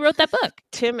 He wrote that book.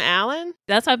 Tim Allen?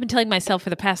 That's what I've been telling myself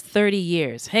for the past 30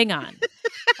 years. Hang on.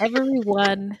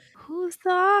 Everyone. Who's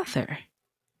the author?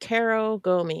 Caro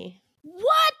Gomi.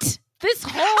 What? this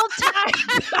whole time.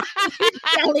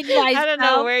 Telling myself, I don't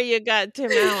know where you got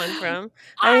Tim Allen from.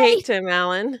 I hate Tim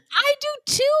Allen. I do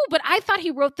too, but I thought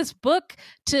he wrote this book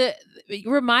to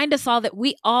remind us all that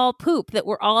we all poop, that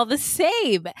we're all the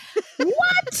same.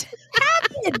 What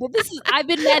happened? I've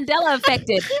been Mandela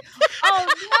affected. Oh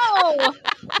no!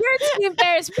 Bernstein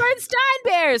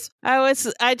Bears.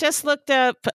 I just looked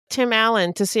up Tim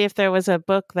Allen to see if there was a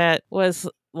book that was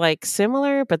like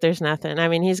similar, but there's nothing. I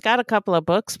mean, he's got a couple of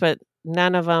books, but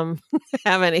none of them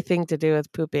have anything to do with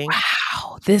pooping.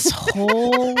 Wow, this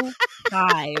whole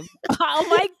time. Oh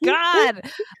my God.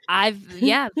 I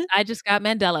just got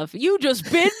Mandela. You just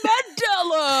been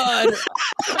Mandela.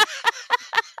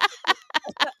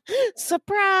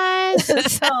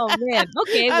 Surprise. Oh man.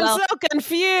 Okay, I'm so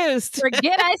confused.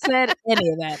 Forget I said any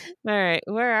of that. All right,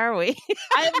 where are we?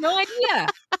 I have no idea.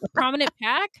 A prominent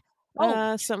pack?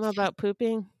 Something about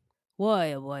pooping.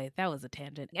 Boy, oh boy, that was a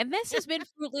tangent. And this has been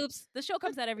Fruit Loops. The show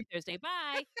comes out every Thursday.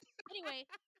 Bye. Anyway.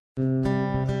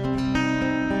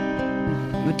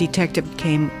 The detective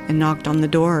came and knocked on the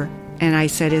door, and I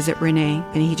said, "Is it Renee?"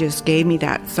 And he just gave me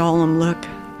that solemn look.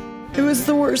 It was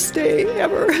the worst day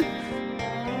ever.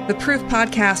 The Proof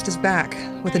podcast is back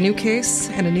with a new case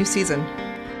and a new season.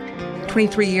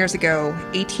 23 years ago,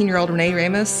 18-year-old Renee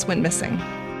Ramos went missing.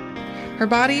 Her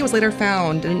body was later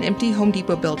found in an empty Home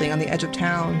Depot building on the edge of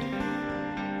town.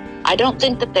 I don't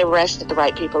think that they arrested the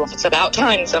right people. It's about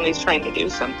time somebody's trying to do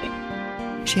something.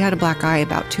 She had a black eye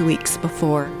about 2 weeks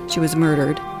before she was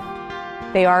murdered.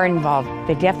 They are involved.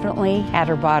 They definitely had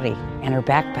her body and her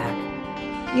backpack.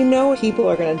 You know people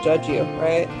are going to judge you,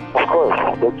 right? Of course.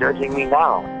 They're judging me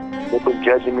now. They've been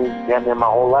judging me damn near my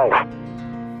whole life.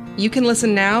 You can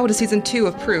listen now to Season 2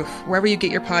 of Proof, wherever you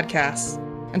get your podcasts,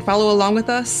 and follow along with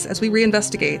us as we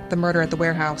reinvestigate the murder at the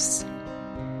warehouse.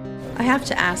 I have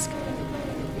to ask,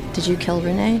 did you kill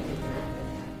Renee?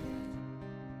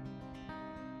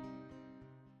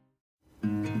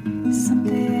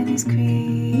 Something is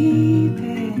creeping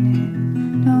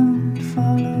in. Don't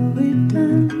follow it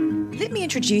down. Let me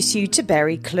introduce you to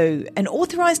Barry Clew, an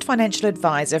authorised financial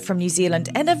advisor from New Zealand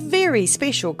and a very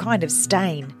special kind of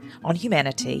stain on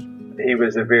humanity. He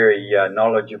was a very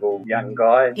knowledgeable young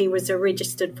guy. He was a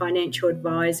registered financial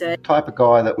advisor. Type of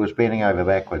guy that was bending over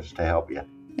backwards to help you.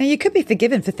 Now, you could be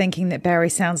forgiven for thinking that Barry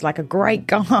sounds like a great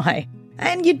guy.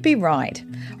 And you'd be right.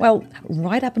 Well,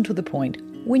 right up until the point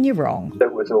when you're wrong.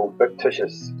 It was all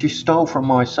fictitious. You stole from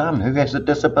my son who has a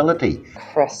disability.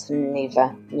 Chris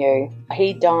never knew.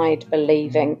 He died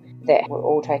believing that we're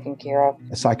all taken care of.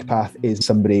 A psychopath is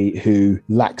somebody who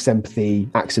lacks empathy,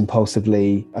 acts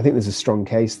impulsively. I think there's a strong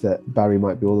case that Barry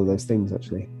might be all of those things,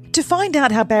 actually. To find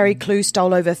out how Barry Clew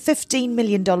stole over $15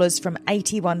 million from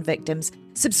 81 victims,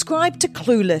 subscribe to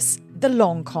Clueless, The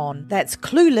Long Con. That's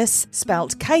Clueless,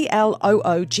 spelt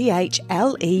Klooghless.